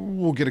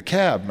 we'll get a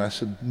cab. And I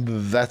said,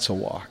 that's a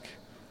walk.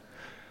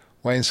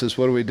 Wayne says,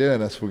 what are we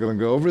doing? I said, we're going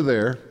to go over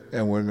there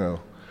and we're going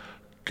to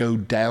go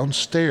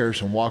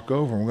downstairs and walk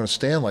over. And we're going to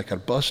stand like at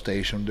a bus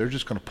station. They're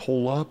just going to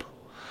pull up.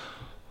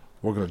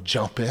 We're going to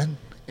jump in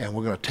and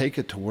we're going to take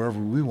it to wherever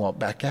we want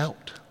back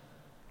out.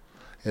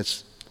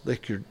 It's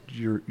like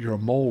you're a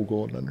mole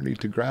going underneath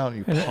the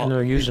ground. And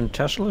they're using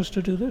Teslas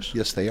to do this?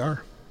 Yes, they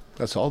are.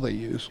 That's all they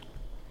use.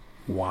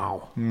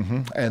 Wow.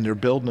 Mm-hmm. And they're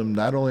building them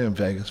not only in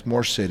Vegas,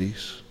 more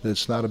cities.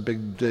 It's not a big.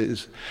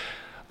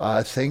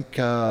 I think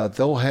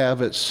they'll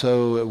have it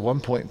so at one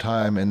point in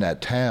time in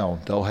that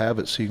town, they'll have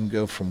it so you can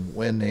go from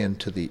one end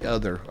to the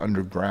other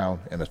underground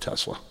in a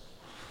Tesla.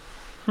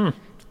 And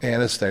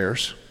it's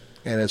theirs,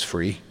 and it's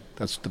free.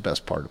 That's the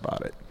best part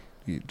about it.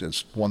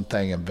 There's one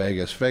thing in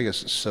Vegas.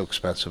 Vegas is so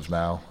expensive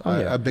now.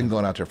 I've been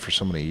going out there for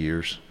so many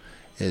years.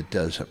 It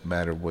doesn't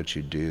matter what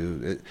you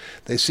do.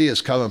 They see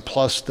us coming,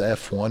 plus the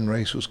F1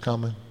 race was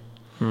coming.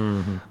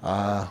 Mm-hmm.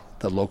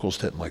 The locals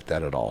didn't like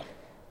that at all.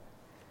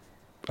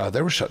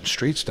 They were shutting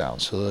streets down.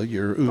 So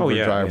your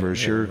Uber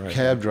drivers, your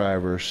cab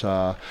drivers,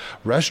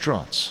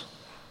 restaurants,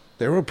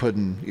 they were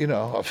putting,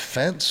 a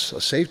fence,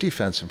 a safety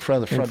fence in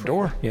front of the front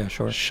door. Yeah,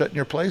 sure. Shutting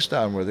your place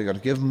down. Were they going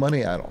to give them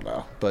money? I don't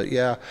know. But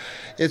yeah,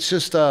 it's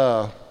just,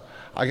 I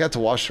got to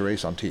watch the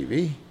race on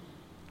TV.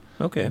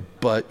 Okay.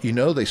 But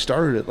they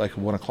started at like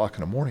 1 o'clock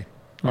in the morning,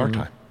 our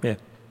time. Yeah.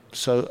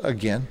 So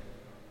again,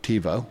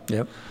 TiVo.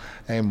 Yep.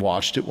 And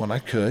watched it when I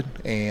could.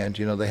 And,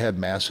 they had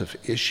massive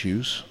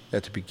issues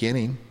at the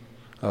beginning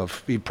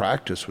of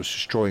practice was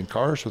destroying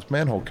cars with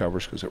manhole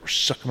covers because they were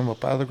sucking them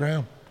up out of the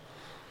ground.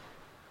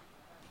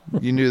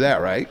 You knew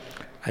that, right?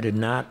 I did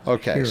not hear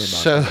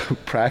about that.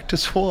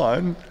 Practice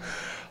one,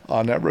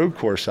 on that road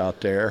course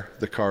out there,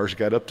 the cars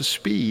got up to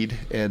speed,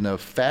 and the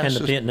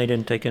fastest... And they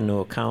didn't take into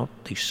account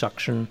the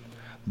suction?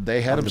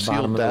 They had them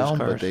sealed down,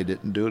 but cars? they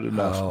didn't do it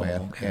enough,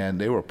 man. Okay. And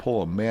they were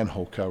pulling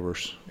manhole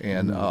covers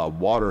and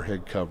water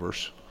head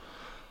covers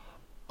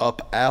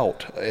up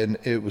out, and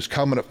it was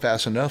coming up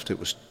fast enough that it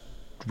was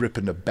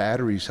ripping the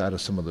batteries out of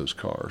some of those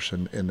cars,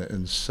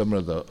 and some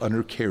of the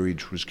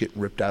undercarriage was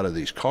getting ripped out of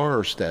these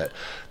cars that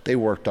they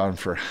worked on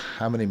for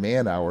how many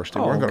man hours. They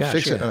weren't going to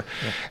fix it. Yeah.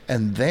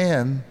 And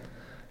then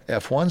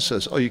F1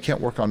 says, you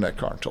can't work on that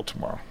car until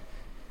tomorrow,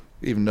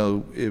 even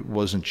though it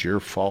wasn't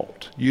your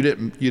fault. You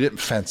didn't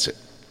fence it,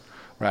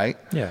 right?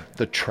 Yeah.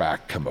 The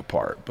track come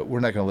apart, but we're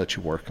not going to let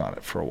you work on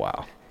it for a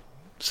while.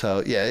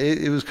 So yeah,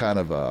 it was kind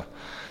of a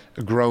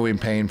growing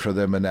pain for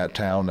them in that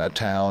town,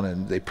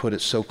 and they put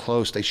it so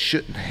close. They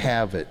shouldn't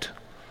have it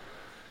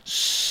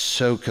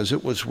so, because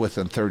it was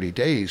within 30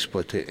 days,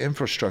 but the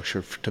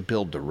infrastructure to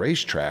build the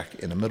racetrack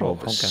in the middle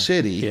of a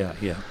city,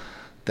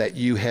 that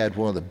you had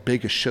one of the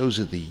biggest shows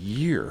of the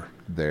year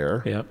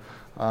there. Yep.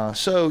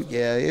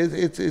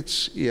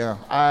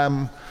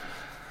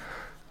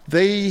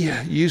 They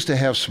used to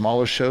have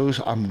smaller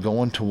shows. I'm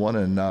going to one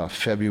in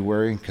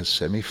February in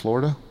Kissimmee,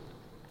 Florida.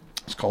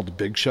 It's called The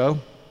Big Show.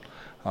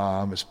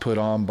 It's put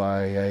on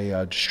by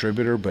a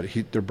distributor, but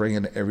they're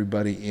bringing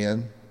everybody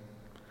in.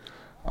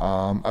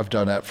 I've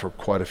done that for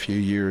quite a few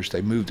years.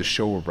 They moved the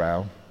show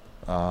around.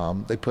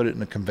 They put it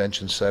in a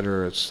convention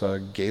center. It's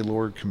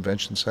Gaylord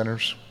Convention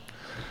Centers.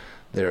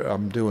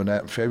 I'm doing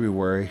that in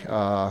February.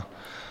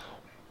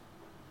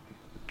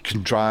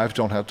 Can drive,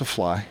 don't have to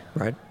fly.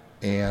 Right.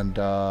 And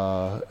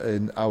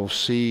I will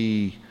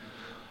see.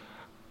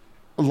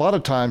 A lot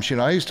of times,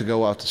 I used to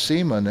go out to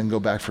SEMA and then go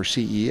back for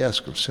CES,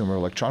 Consumer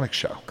Electronics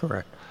Show.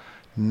 Correct.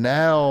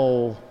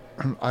 Now,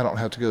 I don't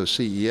have to go to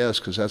CES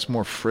because that's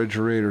more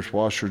refrigerators,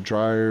 washer,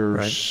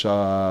 dryers,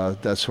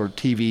 that sort of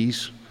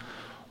TVs,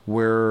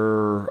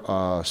 where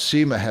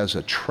SEMA has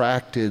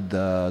attracted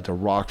the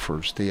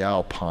Rockfords, the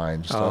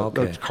Alpines,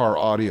 the car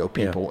audio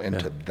people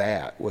into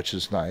that, which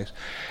is nice.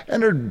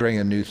 And they're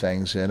bringing new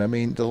things in. I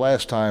mean, the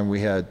last time we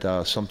had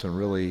something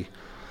really...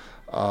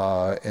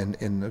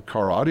 in the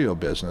car audio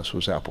business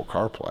was Apple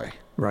CarPlay.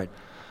 Right.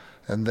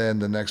 And then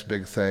the next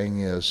big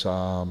thing is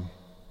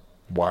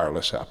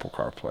wireless Apple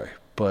CarPlay.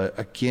 But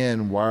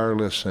again,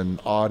 wireless and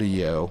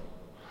audio,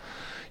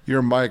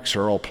 your mics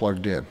are all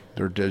plugged in.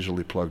 They're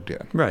digitally plugged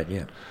in. Right,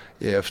 yeah.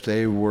 If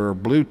they were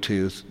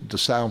Bluetooth, the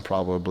sound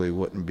probably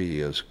wouldn't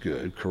be as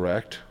good,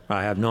 correct?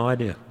 I have no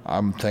idea.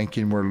 I'm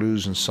thinking we're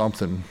losing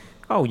something.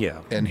 Oh,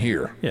 yeah. In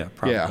here. Yeah,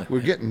 probably. Yeah, we're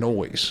getting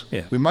noise.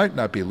 Yeah. We might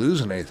not be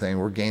losing anything.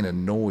 We're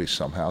gaining noise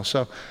somehow.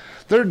 So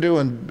they're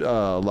doing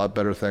a lot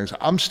better things.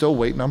 I'm still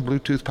waiting on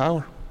Bluetooth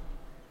power.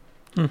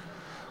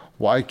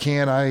 Why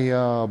can't I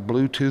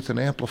Bluetooth an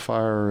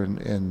amplifier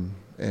and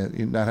and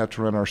you not have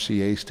to run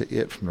RCAs to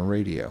it from the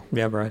radio.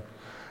 Yeah, right.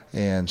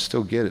 And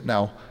still get it.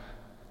 Now,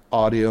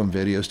 audio and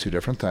video is two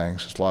different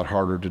things. It's a lot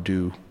harder to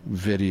do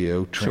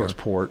video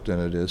transport than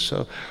it is.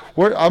 So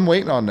I'm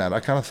waiting on that. I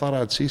kind of thought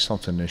I'd see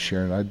something this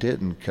year, and I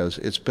didn't, because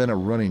it's been a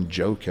running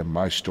joke in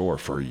my store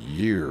for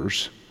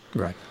years.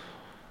 Right.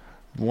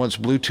 Once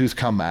Bluetooth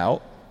come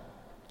out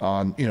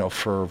on,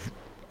 for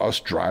us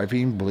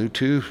driving,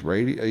 Bluetooth,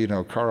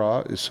 radio, car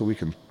out, so we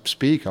can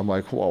speak, I'm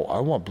like, whoa, I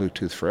want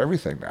Bluetooth for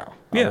everything now.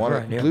 Yeah, I want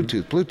right, yeah.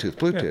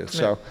 Bluetooth. Yeah,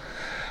 So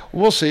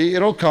we'll see.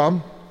 It'll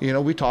come.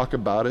 We talk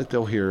about it.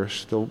 They'll hear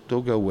us. They'll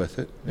go with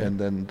it, and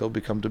then they'll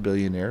become the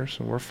billionaires,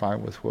 and we're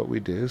fine with what we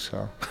do.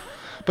 So,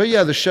 but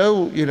yeah, the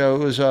show, it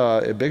was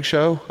a big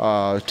show.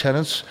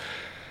 Attendance.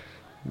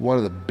 One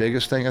of the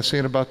biggest thing I've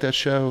seen about that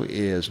show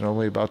is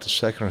normally about the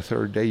second or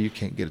third day you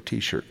can't get a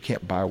T-shirt,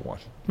 can't buy one.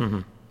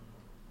 Mm-hmm.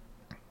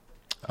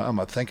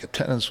 I think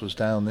attendance was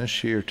down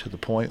this year to the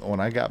point when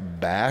I got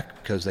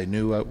back, because they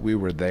knew we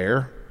were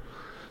there,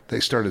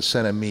 they started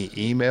sending me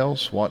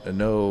emails wanting to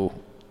know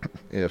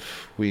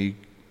if we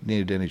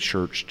needed any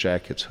shirts,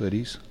 jackets,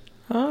 hoodies.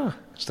 Ah.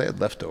 So they had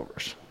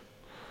leftovers.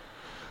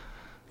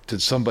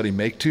 Did somebody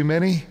make too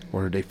many,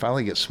 or did they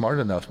finally get smart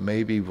enough?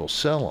 Maybe we'll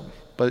sell them.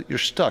 But you're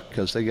stuck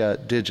because they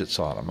got digits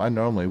on them. I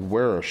normally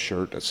wear a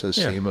shirt that says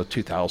SEMA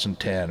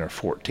 2010 or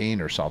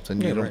 14 or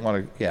something. Yeah, you don't right.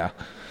 want to,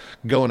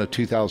 go into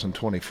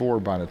 2024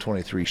 buying a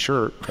 23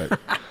 shirt. But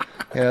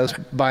it's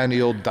buying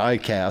the old die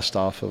cast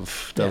off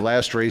of the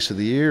last race of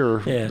the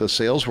year. Yeah. The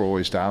sales were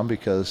always down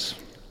because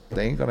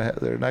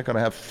they're not gonna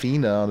have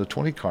FINA on the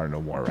 20 car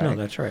no more, right? No,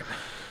 that's right.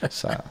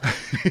 So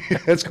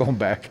it's going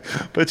back.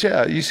 But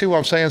yeah, you see what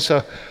I'm saying?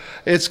 So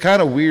it's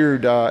kind of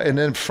weird. And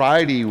then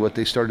Friday, what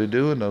they started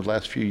doing the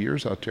last few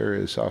years out there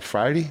is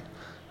Friday,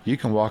 you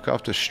can walk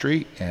off the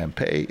street and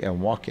pay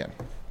and walk in.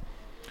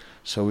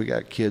 So we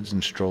got kids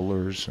and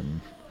strollers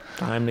and.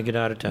 Time to get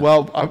out of town.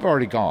 Well, I've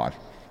already gone.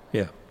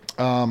 Yeah.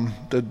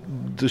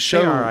 The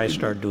show. ARI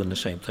started doing the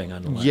same thing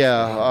on the left.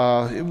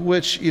 Yeah,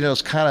 which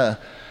is kind of.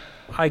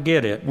 I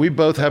get it. We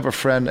both have a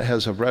friend that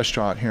has a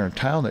restaurant here in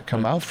town that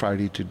come out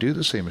Friday to do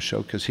the SEMA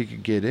show because he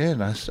could get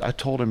in. I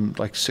told him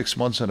like 6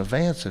 months in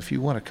advance, if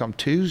you want to come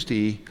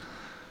Tuesday,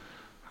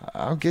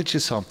 I'll get you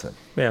something.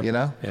 Yeah.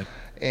 Yeah.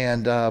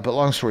 And but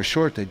long story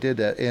short, they did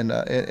that, and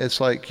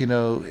it's like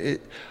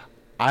it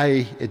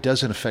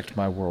doesn't affect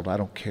my world. I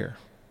don't care.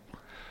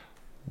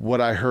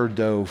 What I heard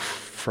though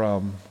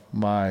from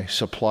my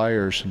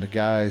suppliers and the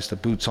guys, the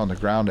boots on the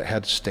ground that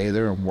had to stay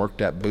there and work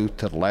that booth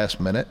to the last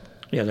minute.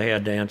 Yeah, they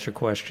had to answer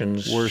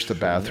questions. Where's the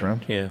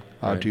bathroom? Yeah.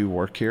 Right. Do you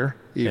work here?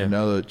 Even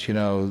though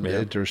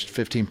that there's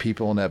 15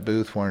 people in that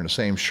booth wearing the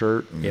same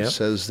shirt and it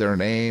says their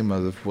name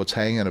of what's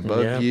hanging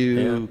above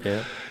you.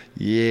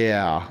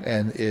 Yeah.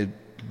 And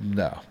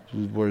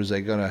where's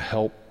they going to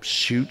help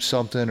shoot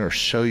something or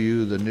show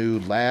you the new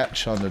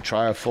latch on the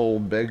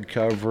trifold bed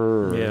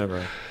cover? Yeah,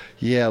 right.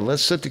 Yeah,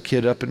 let's set the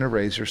kid up in the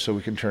razor so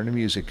we can turn the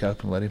music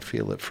up and let him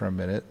feel it for a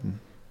minute. And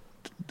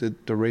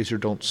the razor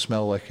don't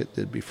smell like it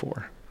did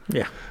before.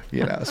 Yeah.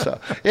 So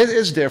it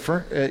is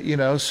different,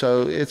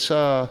 so it's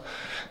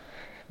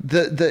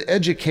the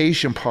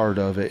education part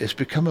of it is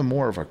becoming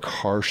more of a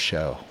car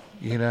show.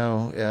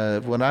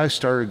 When I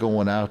started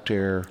going out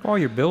there, all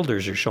your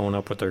builders are showing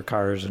up with their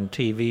cars and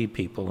TV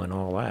people and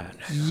all that.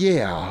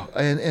 Yeah,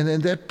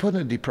 and that put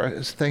a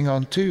depressed thing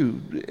on too.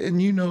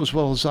 And as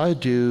well as I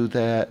do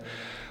that,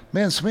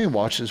 man, somebody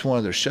watches one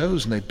of their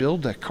shows and they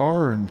build that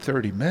car in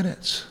 30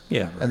 minutes.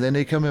 Yeah. Right. And then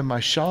they come in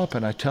my shop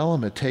and I tell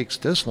them it takes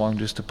this long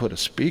just to put a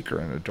speaker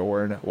in the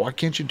door. And why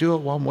can't you do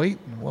it while I'm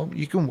waiting? Well,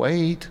 you can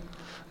wait.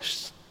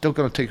 It's still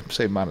going to take the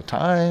same amount of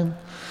time.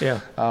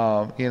 Yeah.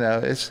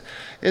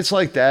 It's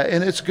like that.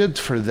 And it's good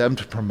for them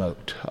to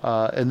promote.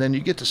 And then you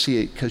get to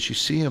see it because you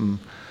see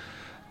them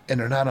and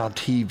they're not on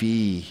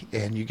TV,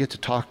 and you get to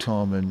talk to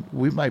them. And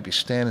we might be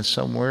standing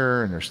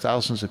somewhere and there's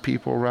thousands of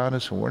people around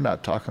us and we're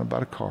not talking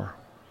about a car.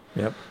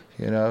 Yep.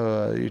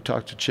 You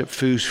talk to Chip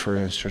Foose, for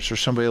instance, or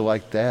somebody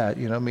like that.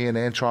 Me and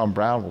Antron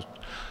Brown will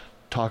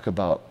talk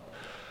about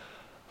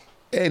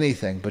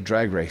anything but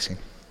drag racing,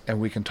 and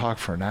we can talk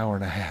for an hour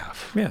and a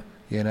half. Yeah.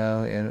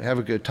 And have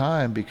a good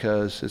time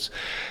because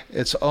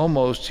it's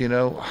almost,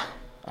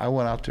 I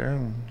went out there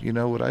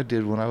and what I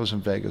did when I was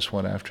in Vegas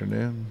one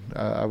afternoon.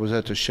 I was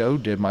at the show,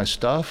 did my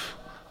stuff.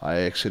 I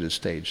exited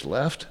stage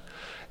left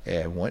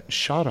and went and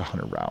shot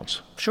 100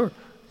 rounds. Sure.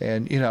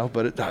 And,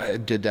 but I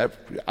did that.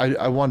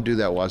 I want to do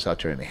that while I was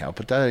out there anyhow,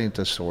 but that ain't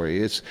the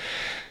story. It's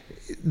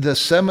the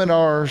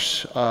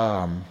seminars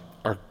are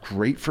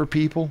great for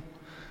people.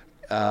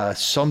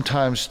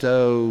 Sometimes,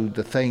 though,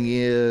 the thing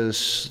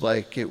is,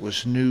 like, it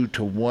was new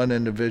to one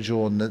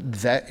individual and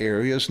that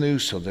area is new,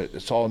 so that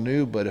it's all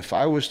new. But if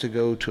I was to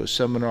go to a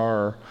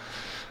seminar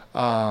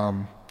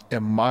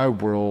in my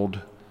world,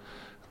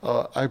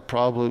 it'd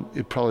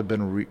probably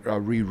been a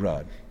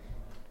rerun.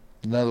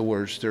 In other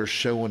words, they're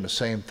showing the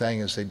same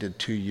thing as they did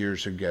 2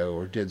 years ago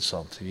or did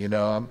something.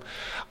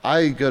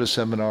 I go to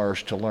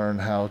seminars to learn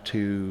how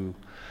to.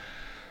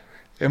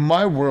 In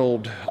my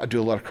world, I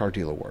do a lot of car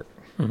dealer work.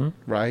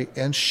 right?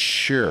 And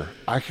sure,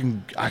 I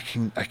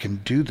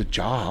can do the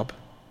job,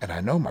 and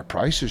I know my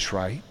price is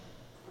right.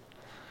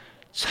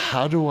 So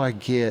how do I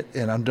get,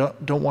 and I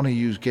don't want to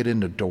use get in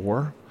the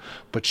door,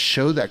 but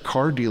show that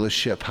car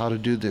dealership how to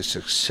do this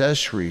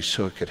accessory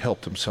so it could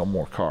help them sell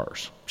more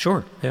cars.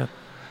 Sure. Yeah.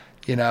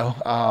 You know,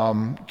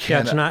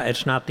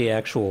 It's not the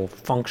actual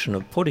function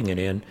of putting it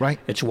in. Right.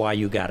 It's why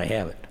you got to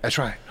have it. That's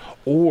right.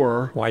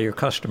 Or Why your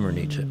customer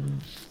needs it.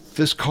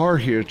 this car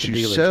here that you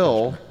dealer's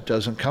sell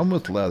doesn't come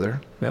with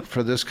leather Yep.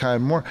 for this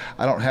kind more.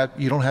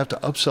 You don't have to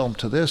upsell them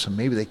to this, and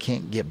maybe they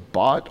can't get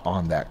bought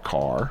on that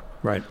car,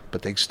 Right.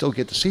 but they still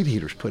get the seat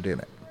heaters put in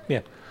it.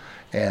 Yeah.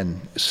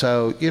 And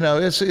so, you know,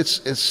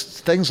 it's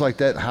things like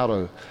that,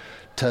 how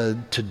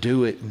to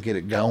do it and get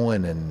it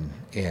going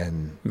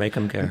and Make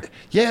them care.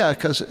 yeah,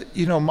 because,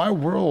 you know, my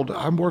world,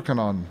 I'm working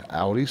on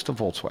Audis to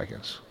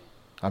Volkswagens.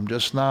 I'm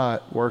just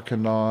not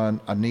working on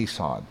a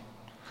Nissan.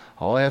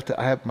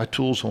 My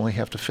tools only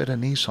have to fit a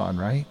Nissan,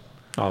 right?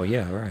 Oh,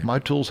 yeah, right. My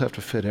tools have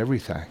to fit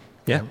everything.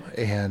 Yeah.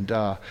 And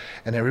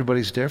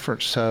everybody's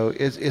different. So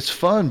it's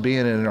fun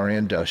being in our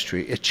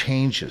industry. It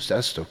changes.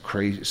 That's the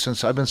crazy.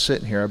 Since I've been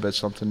sitting here, I bet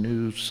something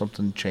new,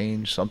 something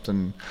changed,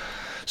 something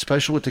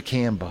special with the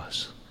CAN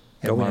bus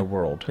in my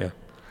world. Yeah.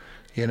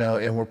 You know,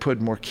 and we're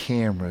putting more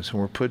cameras and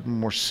we're putting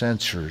more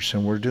sensors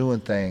and we're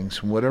doing things.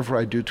 And whatever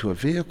I do to a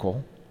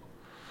vehicle,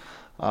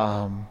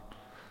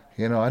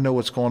 you know, I know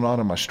what's going on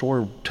in my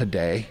store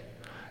today,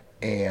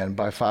 and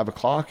by 5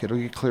 o'clock it'll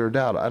get cleared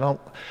out.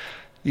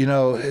 You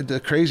know, the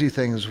crazy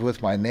thing is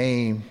with my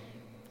name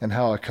and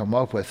how I come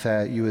up with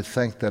that, you would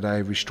think that I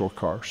restore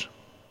cars.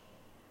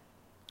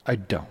 I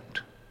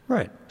don't.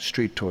 Right.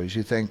 Street toys.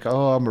 You think,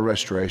 oh, I'm a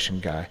restoration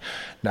guy.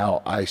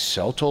 Now, I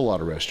sell to a lot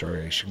of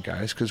restoration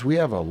guys because we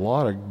have a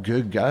lot of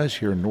good guys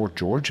here in North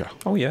Georgia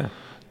Oh, yeah.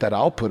 that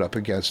I'll put up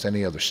against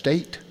any other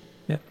state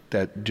Yeah.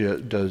 that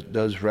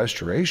does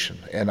restoration,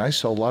 and I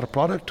sell a lot of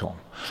product to them.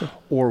 Sure.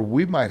 Or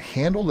we might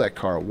handle that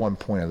car at one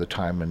point of the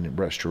time in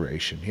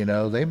restoration. You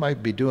know, they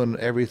might be doing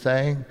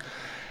everything,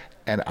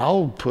 and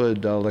I'll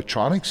put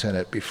electronics in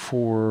it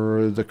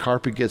before the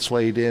carpet gets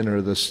laid in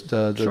or the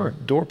Sure.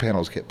 door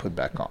panels get put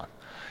back on.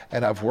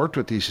 And I've worked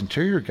with these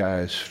interior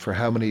guys for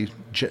how many,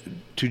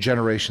 2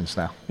 generations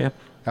now. Yeah.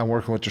 I'm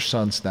working with their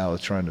sons now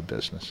that's running the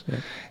business. Yeah.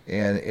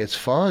 And it's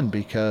fun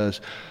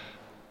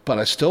but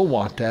I still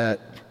want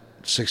that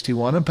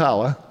 61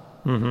 Impala.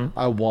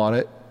 I want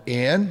it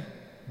in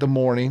the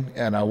morning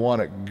and I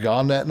want it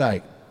gone that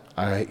night.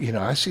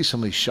 I see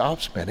some of these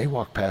shops, man, they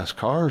walk past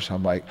cars.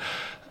 I'm like,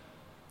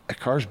 that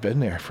car's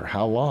been there for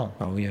how long?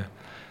 Oh, yeah.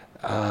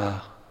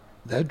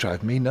 That'd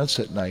drive me nuts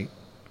at night.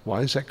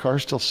 Why is that car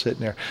still sitting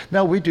there?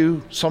 Now we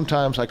do,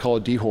 sometimes I call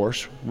it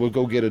D-horse. We'll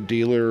go get a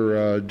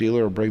dealer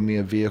will bring me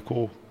a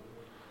vehicle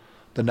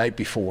the night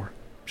before.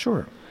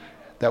 Sure.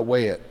 That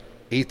way at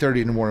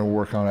 8:30 in the morning we'll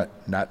work on it,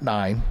 not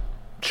 9.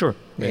 Sure.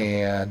 Yeah.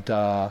 And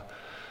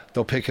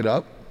they'll pick it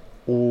up,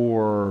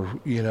 or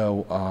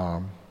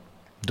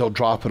they'll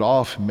drop it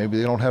off, and maybe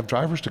they don't have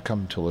drivers to come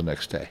until the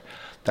next day.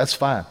 That's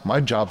fine. My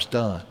job's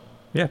done.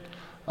 Yeah.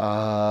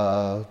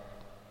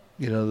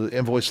 The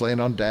invoice laying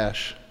on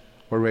dash.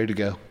 We're ready to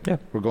go. Yeah.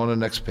 We're going to the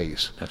next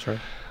phase. That's right.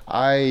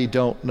 I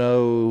don't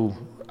know.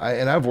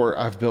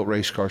 I've built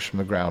race cars from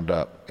the ground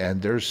up,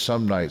 and there's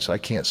some nights I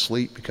can't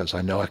sleep because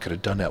I know I could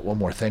have done that one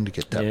more thing to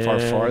get that far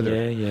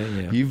farther.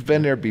 Yeah. You've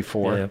been there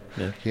before.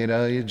 Yeah. You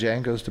know,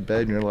 Jan goes to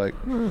bed and you're like,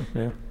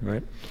 Yeah,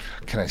 right.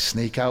 can I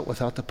sneak out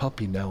without the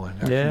puppy knowing?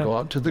 I Yeah. can go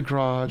out to the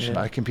garage and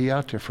I can be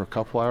out there for a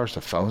couple hours.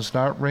 The phone's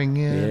not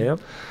ringing. Yep.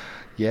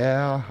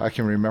 Yeah, I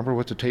can remember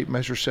what the tape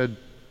measure said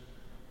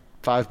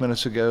 5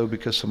 minutes ago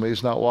because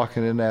somebody's not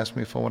walking in and asked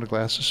me if I want a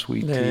glass of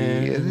sweet tea.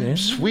 And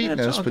sweetness,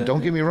 That's all but good.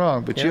 don't get me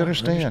wrong, but you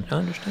understand. I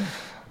understand.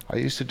 I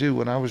used to do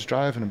when I was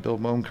driving and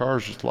build my own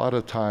cars, there's a lot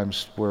of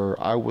times where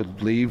I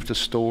would leave the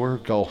store,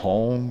 go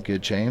home,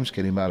 get James,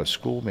 get him out of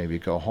school, maybe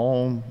go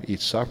home, eat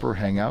supper,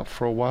 hang out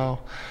for a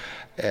while.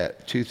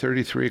 At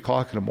 2:30, 3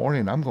 o'clock in the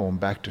morning, I'm going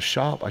back to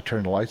shop. I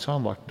turn the lights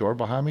on, lock the door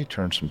behind me,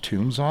 turn some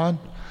tunes on,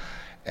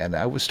 and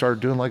I would start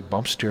doing like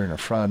bump steering or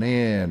front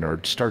end or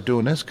start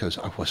doing this because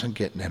I wasn't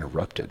getting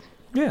interrupted.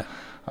 Yeah.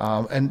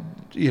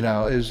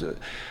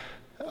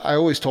 I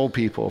always told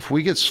people, if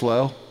we get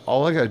slow,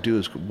 all I got to do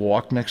is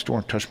walk next door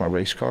and touch my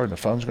race car, and the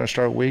phone's going to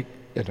start weak,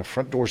 and the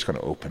front door's going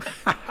to open.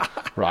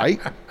 Right?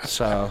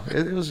 So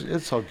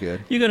it's all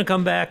good. You're going to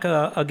come back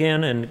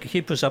again and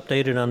keep us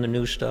updated on the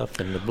new stuff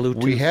and the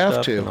Bluetooth We have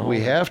stuff to. and all We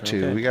that. have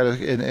to. Okay. We got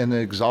to, and the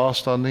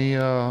exhaust on the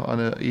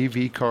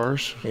EV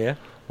cars. Yeah.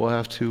 We'll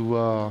have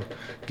to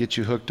get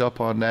you hooked up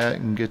on that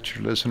and get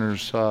your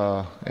listeners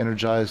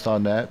energized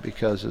on that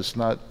because it's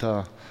not.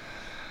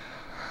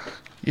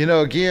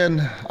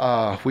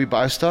 We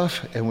buy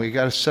stuff and we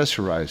got to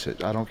accessorize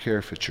it. I don't care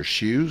if it's your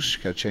shoes,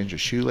 you got to change your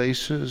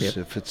shoelaces. Yep.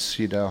 If it's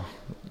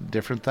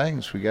different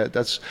things,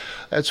 that's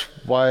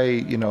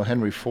why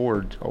Henry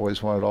Ford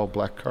always wanted all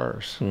black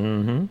cars.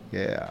 Mm-hmm.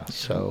 Yeah,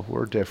 so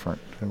we're different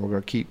and we're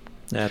going to keep.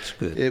 That's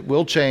good. It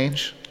will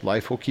change.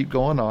 Life will keep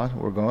going on.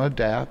 We're going to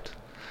adapt.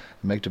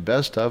 make the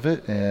best of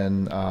it,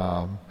 and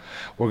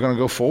we're going to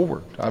go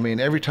forward. I mean,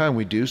 every time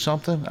we do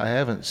something, I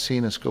haven't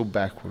seen us go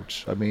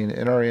backwards. I mean,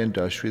 in our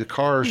industry, the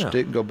cars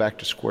didn't go back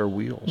to square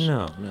wheels.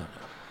 No.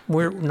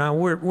 We're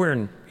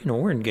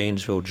in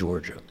Gainesville,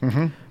 Georgia.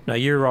 Mm-hmm. Now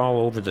you're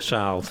all over the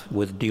South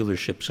with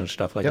dealerships and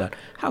stuff like that.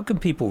 How can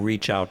people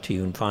reach out to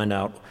you and find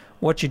out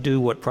what you do,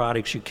 what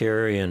products you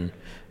carry, and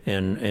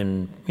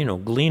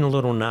glean a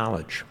little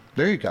knowledge?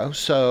 There you go.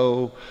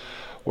 So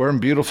we're in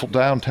beautiful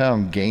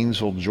downtown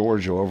Gainesville,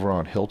 Georgia, over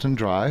on Hilton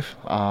Drive.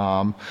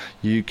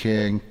 You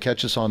can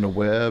catch us on the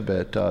web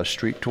at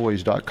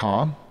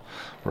streettoys.com,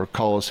 or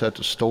call us at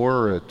the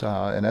store at,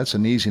 and that's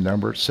an easy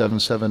number, it's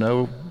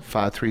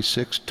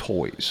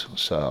 770-536-TOYS.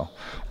 So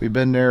we've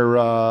been there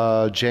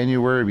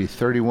January, it'll be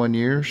 31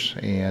 years,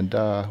 and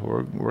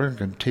we're going to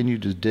continue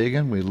to dig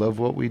in. We love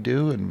what we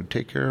do, and we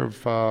take care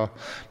of,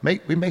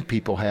 we make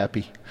people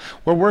happy.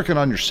 We're working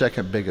on your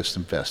second biggest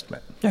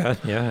investment. Yeah,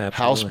 absolutely.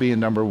 House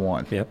being number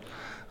one. Yep.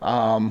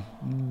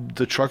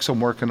 The trucks I'm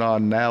working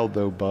on now,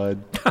 though,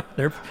 Bud,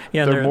 they're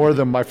more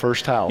than my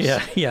first house.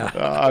 Yeah.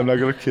 I'm not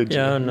going to kid you.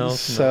 Yeah, no.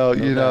 So,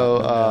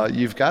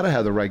 you've got to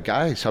have the right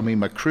guys. I mean,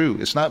 my crew,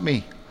 it's not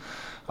me.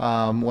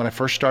 When I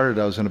first started,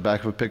 I was in the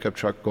back of a pickup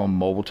truck going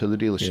mobile to the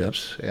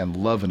dealerships and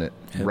loving it.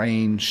 Yep.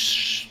 Rain,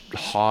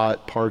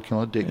 hot, parking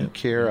lot, didn't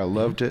care. I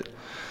loved it.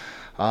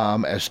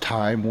 As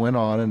time went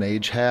on and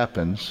age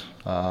happens,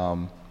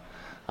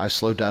 I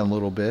slowed down a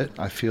little bit.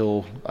 I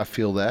feel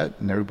that,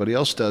 and everybody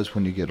else does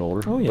when you get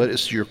older. Oh, yeah. But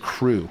it's your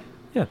crew.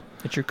 Yeah,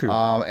 it's your crew.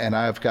 And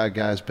I've got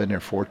guys been there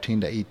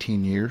 14 to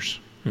 18 years,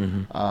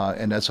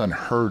 and that's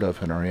unheard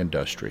of in our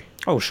industry.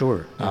 Oh,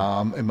 sure.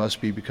 Yeah. It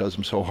must be because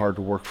I'm so hard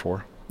to work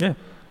for. Yeah.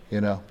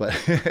 But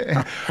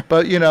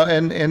but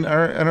and in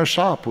our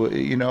shop,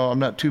 I'm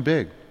not too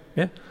big.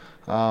 Yeah.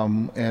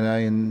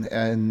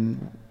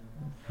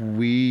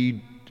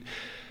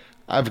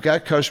 I've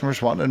got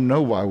customers wanting to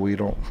know why we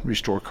don't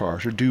restore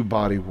cars or do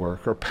body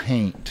work or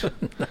paint.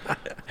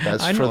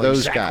 That's for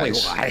those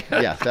guys. Why.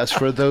 Yeah, that's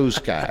for those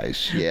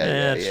guys.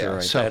 Yeah, That's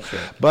right. So, that's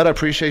right. But I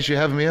appreciate you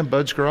having me in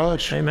Bud's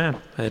Garage. Hey,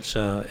 man,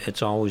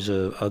 it's always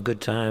a good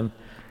time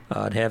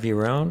to have you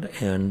around,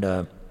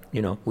 and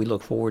we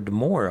look forward to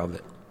more of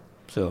it.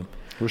 So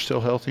we're still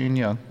healthy and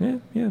young.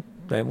 Yeah,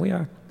 there we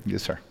are.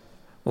 Yes, sir.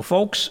 Well,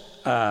 folks,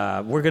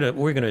 we're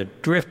gonna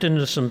drift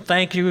into some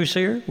thank yous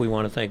here. We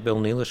want to thank Bill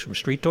Nealis from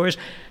Street Toys.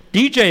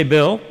 DJ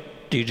Bill,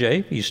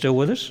 you still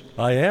with us?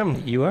 I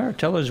am. You are.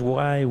 Tell us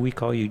why we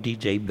call you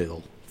DJ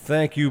Bill.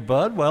 Thank you,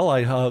 Bud. Well,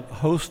 I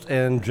host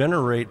and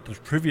generate the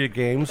trivia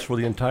games for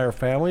the entire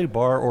family,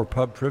 bar or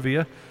pub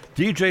trivia.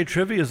 DJ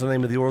Trivia is the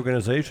name of the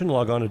organization.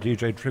 Log on to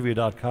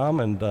djtrivia.com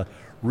and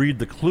read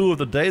the clue of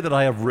the day that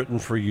I have written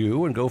for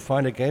you, and go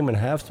find a game and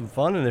have some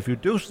fun. And if you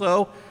do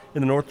so in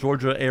the North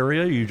Georgia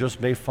area, you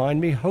just may find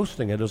me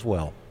hosting it as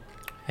well.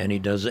 And he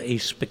does a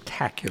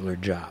spectacular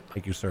job.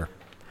 Thank you, sir.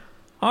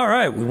 All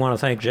right, we want to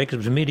thank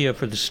Jacobs Media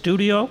for the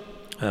studio.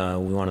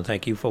 We want to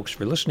thank you folks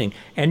for listening.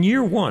 And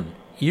Year One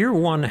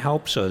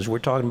helps us. We're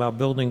talking about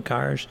building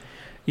cars.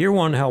 Year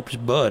One helps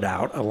Bud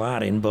out a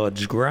lot in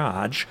Bud's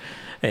Garage.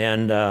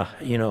 And,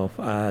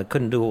 I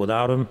couldn't do it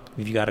without him.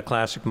 If you got a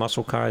classic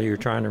muscle car you're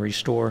trying to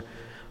restore,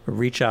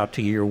 reach out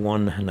to Year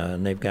One.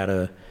 And they've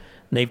got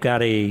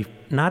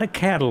not a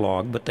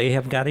catalog, but they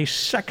have got a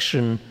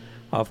section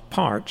of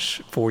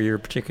parts for your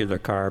particular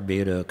car, be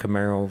it a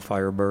Camaro,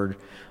 Firebird.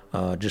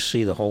 Just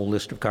see the whole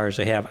list of cars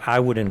they have. I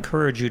would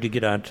encourage you to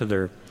get onto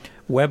their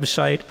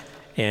website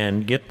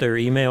and get their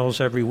emails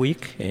every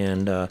week.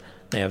 And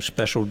they have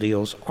special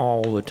deals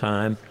all the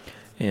time.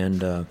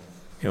 And,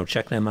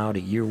 check them out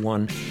at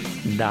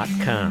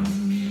year1.com.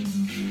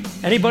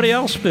 Anybody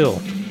else,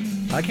 Bill?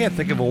 I can't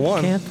think of a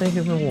one. Can't think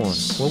of a one.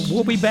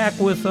 We'll be back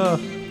with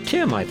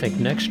Tim, I think,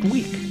 next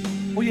week.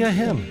 Oh, yeah,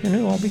 him.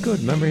 I'll be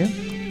good. Remember him?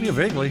 Yeah,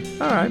 vaguely.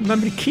 All right.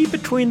 Remember to keep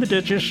between the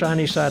ditches,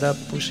 shiny side up.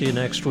 We'll see you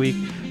next week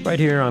right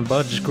here on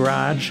Bud's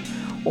Garage,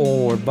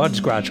 or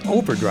Bud's Garage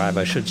Overdrive,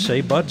 I should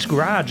say. Bud's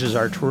Garage is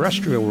our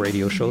terrestrial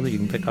radio show that you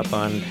can pick up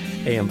on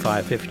AM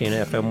 550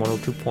 and FM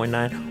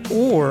 102.9,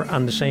 or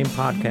on the same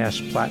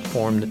podcast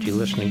platform that you're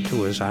listening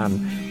to us on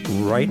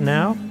right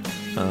now.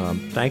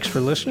 Thanks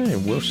for listening,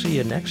 and we'll see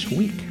you next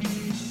week.